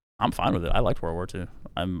 I'm fine with it. I liked World War II.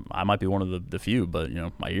 I might be one of the few, but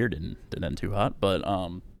my year didn't end too hot. But I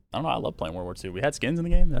don't know. I love playing World War II. We had skins in the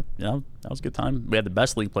game. That was a good time. We had the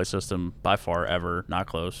best league play system by far ever, not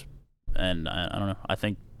close. And I don't know. I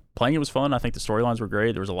think playing it was fun. I think the storylines were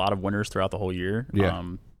great. There was a lot of winners throughout the whole year. Yeah.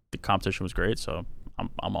 The competition was great, so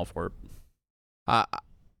I'm all for it.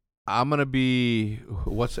 I'm gonna be,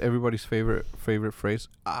 what's everybody's favorite phrase?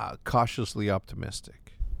 Cautiously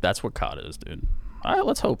optimistic. That's what COD is, dude. All right,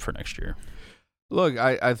 let's hope for next year. Look,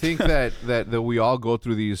 I think that we all go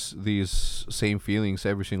through these same feelings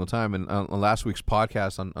every single time. And on last week's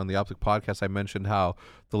podcast, on the Optic podcast, I mentioned how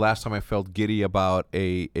the last time I felt giddy about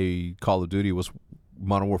a Call of Duty was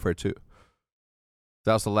Modern Warfare 2.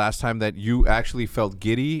 That was the last time that you actually felt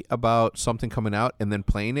giddy about something coming out and then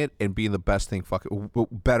playing it and being the best thing,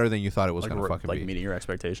 better than you thought it was going to fucking be. Like meeting your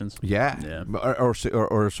expectations? Yeah.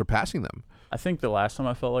 Or surpassing them. I think the last time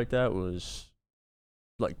I felt like that was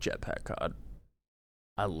like Jetpack COD.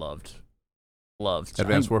 I loved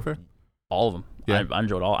Advanced Warfare? All of them. Yeah. I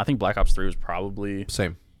enjoyed all. I think Black Ops 3 was probably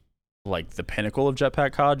same, like the pinnacle of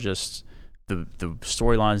Jetpack COD. Just the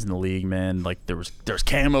storylines in the league, man. Like there was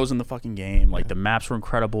camos in the fucking game. Like the maps were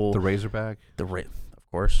incredible. The Razorback, of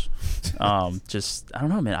course. Just I don't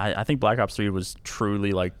know, man. I think Black Ops 3 was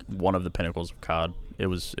truly like one of the pinnacles of COD. It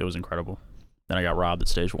was incredible. Then I got robbed at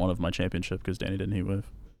stage 1 of my championship because Danny didn't heat wave.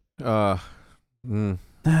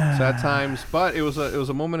 Sad times, but it was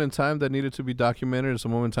a moment in time that needed to be documented. It's a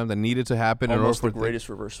moment in time that needed to happen. Almost the greatest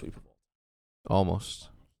reverse sweep of all. Almost.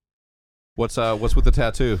 What's with the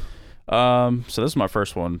tattoo? So this is my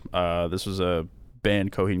first one. This was a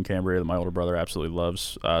band, Coheed and Cambria, that my older brother absolutely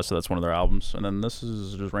loves. So that's one of their albums. And then this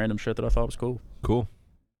is just random shit that I thought was cool. Cool.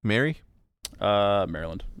 Mary?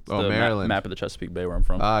 Maryland. It's Maryland. Map of the Chesapeake Bay where I'm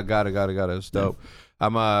from. Got it. It's dope.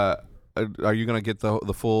 Yeah. are you gonna get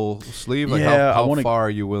the full sleeve? Like Yeah, how far are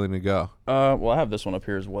you willing to go? Well, I have this one up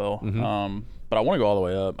here as well. But I want to go all the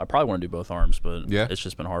way up. I probably want to do both arms, but it's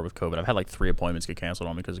just been hard with COVID. I've had like 3 appointments get canceled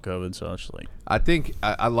on me because of COVID, so it's just like. I think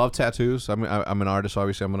I love tattoos. I mean, I'm an artist, so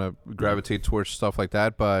obviously I'm gonna gravitate towards stuff like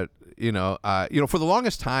that. But you know, for the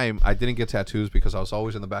longest time, I didn't get tattoos because I was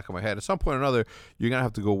always in the back of my head. At some point or another, you're gonna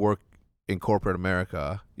have to go work in corporate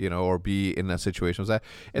America, you know, or be in that situation.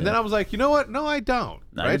 And then I was like, you know what? No, I don't.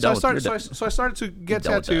 Right? So I started to get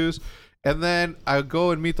tattoos, and then I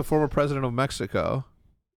go and meet the former president of Mexico.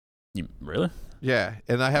 You really? Yeah,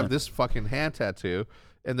 and I have this fucking hand tattoo,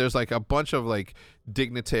 and there's like a bunch of like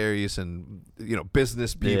dignitaries and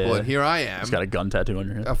business people, and here I am. He's got a gun tattoo on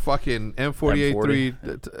your hand. A fucking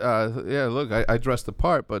M48-3. Yeah, look, I dressed the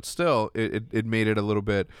part, but still, it made it a little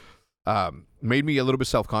bit, made me a little bit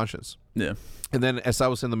self-conscious. Yeah. And then as I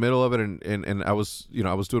was in the middle of it, and I was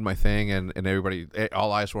I was doing my thing, and everybody,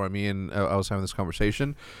 all eyes were on me, and I was having this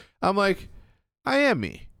conversation. I'm like, I am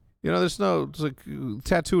me. There's no no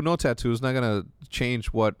tattoo is not gonna change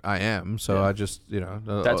what I am. So I just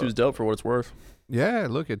tattoo's dope for what it's worth. Yeah,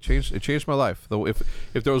 look, it changed my life. Though if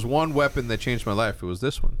there was one weapon that changed my life, it was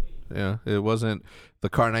this one. Yeah, it wasn't the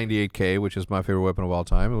Car 98K, which is my favorite weapon of all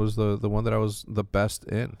time. It was the one that I was the best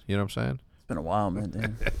in. You know what I'm saying? It's been a while, man.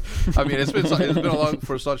 Damn. I mean, it's been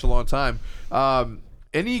for such a long time.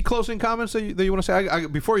 Any closing comments that you want to say? I,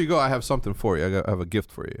 before you go, I have something for you. I have a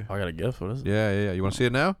gift for you. I got a gift? What is it? Yeah. You want to see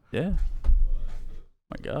it now? Yeah.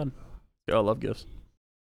 My God. I love gifts.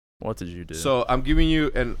 What did you do? So I'm giving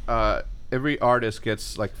you every artist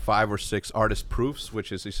gets like 5 or 6 artist proofs,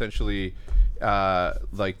 which is essentially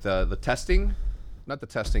like the testing, not the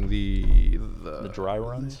testing, the dry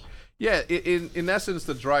runs. Yeah, in essence,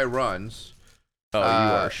 the dry runs. Oh, you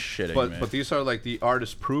are shitting me. But these are like the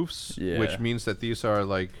artist proofs, which means that these are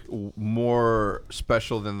like more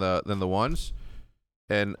special than the ones.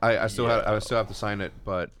 And I still have to sign it,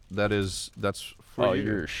 but that's for you.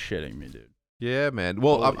 You're shitting me, dude. Yeah, man.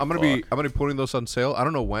 Well, I'm gonna be putting those on sale. I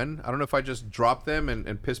don't know when. I don't know if I just drop them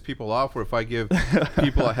and piss people off, or if I give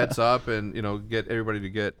people a heads up and get everybody to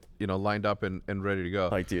get lined up and ready to go.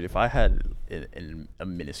 Like, dude, if I had a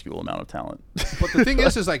minuscule amount of talent. But the thing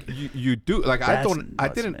is like you do like I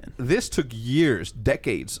didn't. Man. This took years,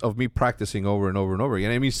 decades of me practicing over and over and over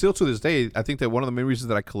again. I mean, still to this day, I think that one of the main reasons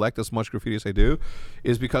that I collect as much graffiti as I do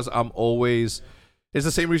is because I'm always. It's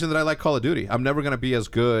the same reason that I like Call of Duty. I'm never going to be as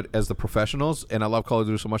good as the professionals, and I love Call of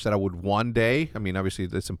Duty so much that I would one day, I mean, obviously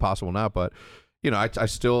it's impossible now, but, I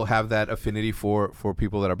still have that affinity for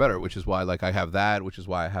people that are better, which is why, like, I have that, which is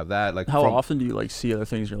why I have that. Like, how often do you, like, see other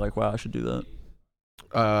things and you're like, wow, I should do that?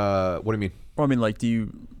 What do you mean? Well, I mean, like, do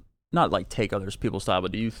you not, like, take other people's style,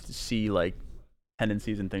 but do you see, like,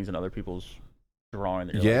 tendencies and things in other people's drawing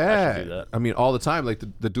that you're like, I should do that? I mean, all the time. Like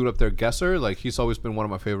the dude up there, Gesser, like he's always been one of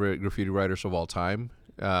my favorite graffiti writers of all time.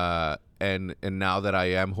 And now that I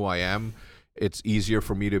am who I am, it's easier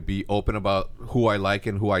for me to be open about who I like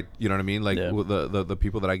and who I, you know what I mean? Like the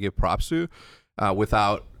people that I give props to,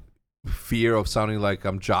 without fear of sounding like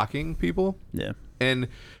I'm jocking people. Yeah. And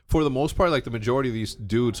for the most part, like the majority of these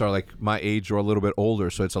dudes are like my age or a little bit older,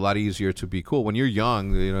 so it's a lot easier to be cool. When you're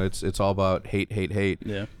young, it's all about hate.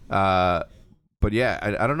 Yeah. But yeah,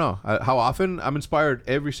 I don't know how often I'm inspired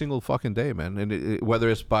every single fucking day, man. And whether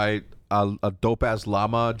it's by a dope ass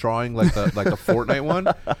llama drawing like the Fortnite one,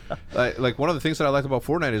 like one of the things that I liked about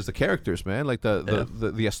Fortnite is the characters, man. Like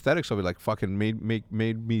the aesthetics of it, like fucking made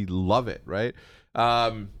me love it, right?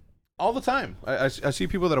 All the time. I see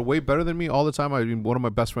people that are way better than me all the time. I mean, one of my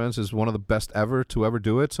best friends is one of the best ever to ever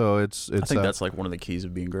do it. So it's. I think that's like one of the keys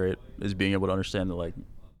of being great is being able to understand that like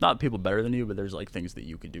not people better than you, but there's like things that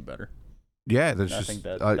you could do better. Yeah, I think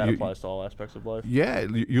that applies to all aspects of life. Yeah,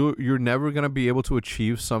 you're never gonna be able to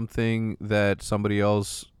achieve something that somebody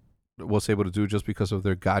else was able to do just because of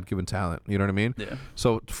their God-given talent. You know what I mean? Yeah.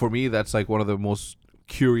 So for me, that's like one of the most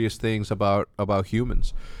curious things about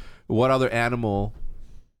humans. What other animal?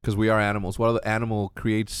 Because we are animals. What other animal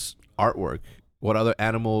creates artwork? What other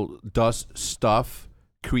animal does stuff,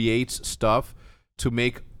 creates stuff to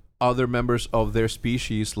make other members of their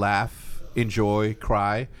species laugh, enjoy,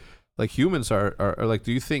 cry? Like humans are like,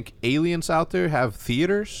 do you think aliens out there have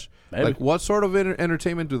theaters? Maybe. Like what sort of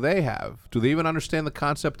entertainment do they have? Do they even understand the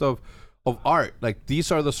concept of art? Like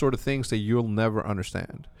these are the sort of things that you'll never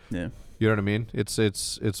understand. Yeah. You know what I mean?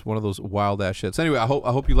 It's one of those wild ass shits. Anyway, I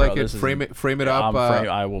hope you like it. Frame it up.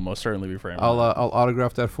 I will most certainly be framing. I'll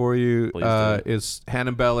autograph that for you. It's hand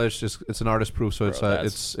embellished. It's an artist proof, so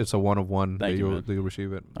it's a one of one that you'll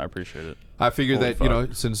receive it. I appreciate it. I figured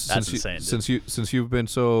that since you've been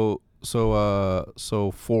so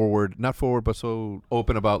forward, not forward, but so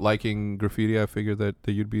open about liking graffiti, I figured that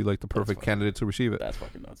you'd be like the perfect candidate to receive it. That's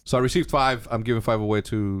fucking nuts. So I received 5. I'm giving 5 away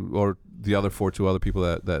or the other 4 to other people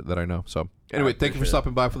that I know. So anyway, thank you for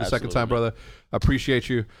stopping by for the second time, brother. I appreciate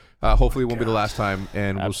you. Hopefully it won't be the last time,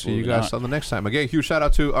 and we'll see you guys on the next time. Again, huge shout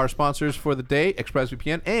out to our sponsors for the day,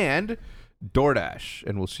 ExpressVPN and DoorDash,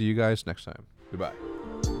 and we'll see you guys next time. Goodbye.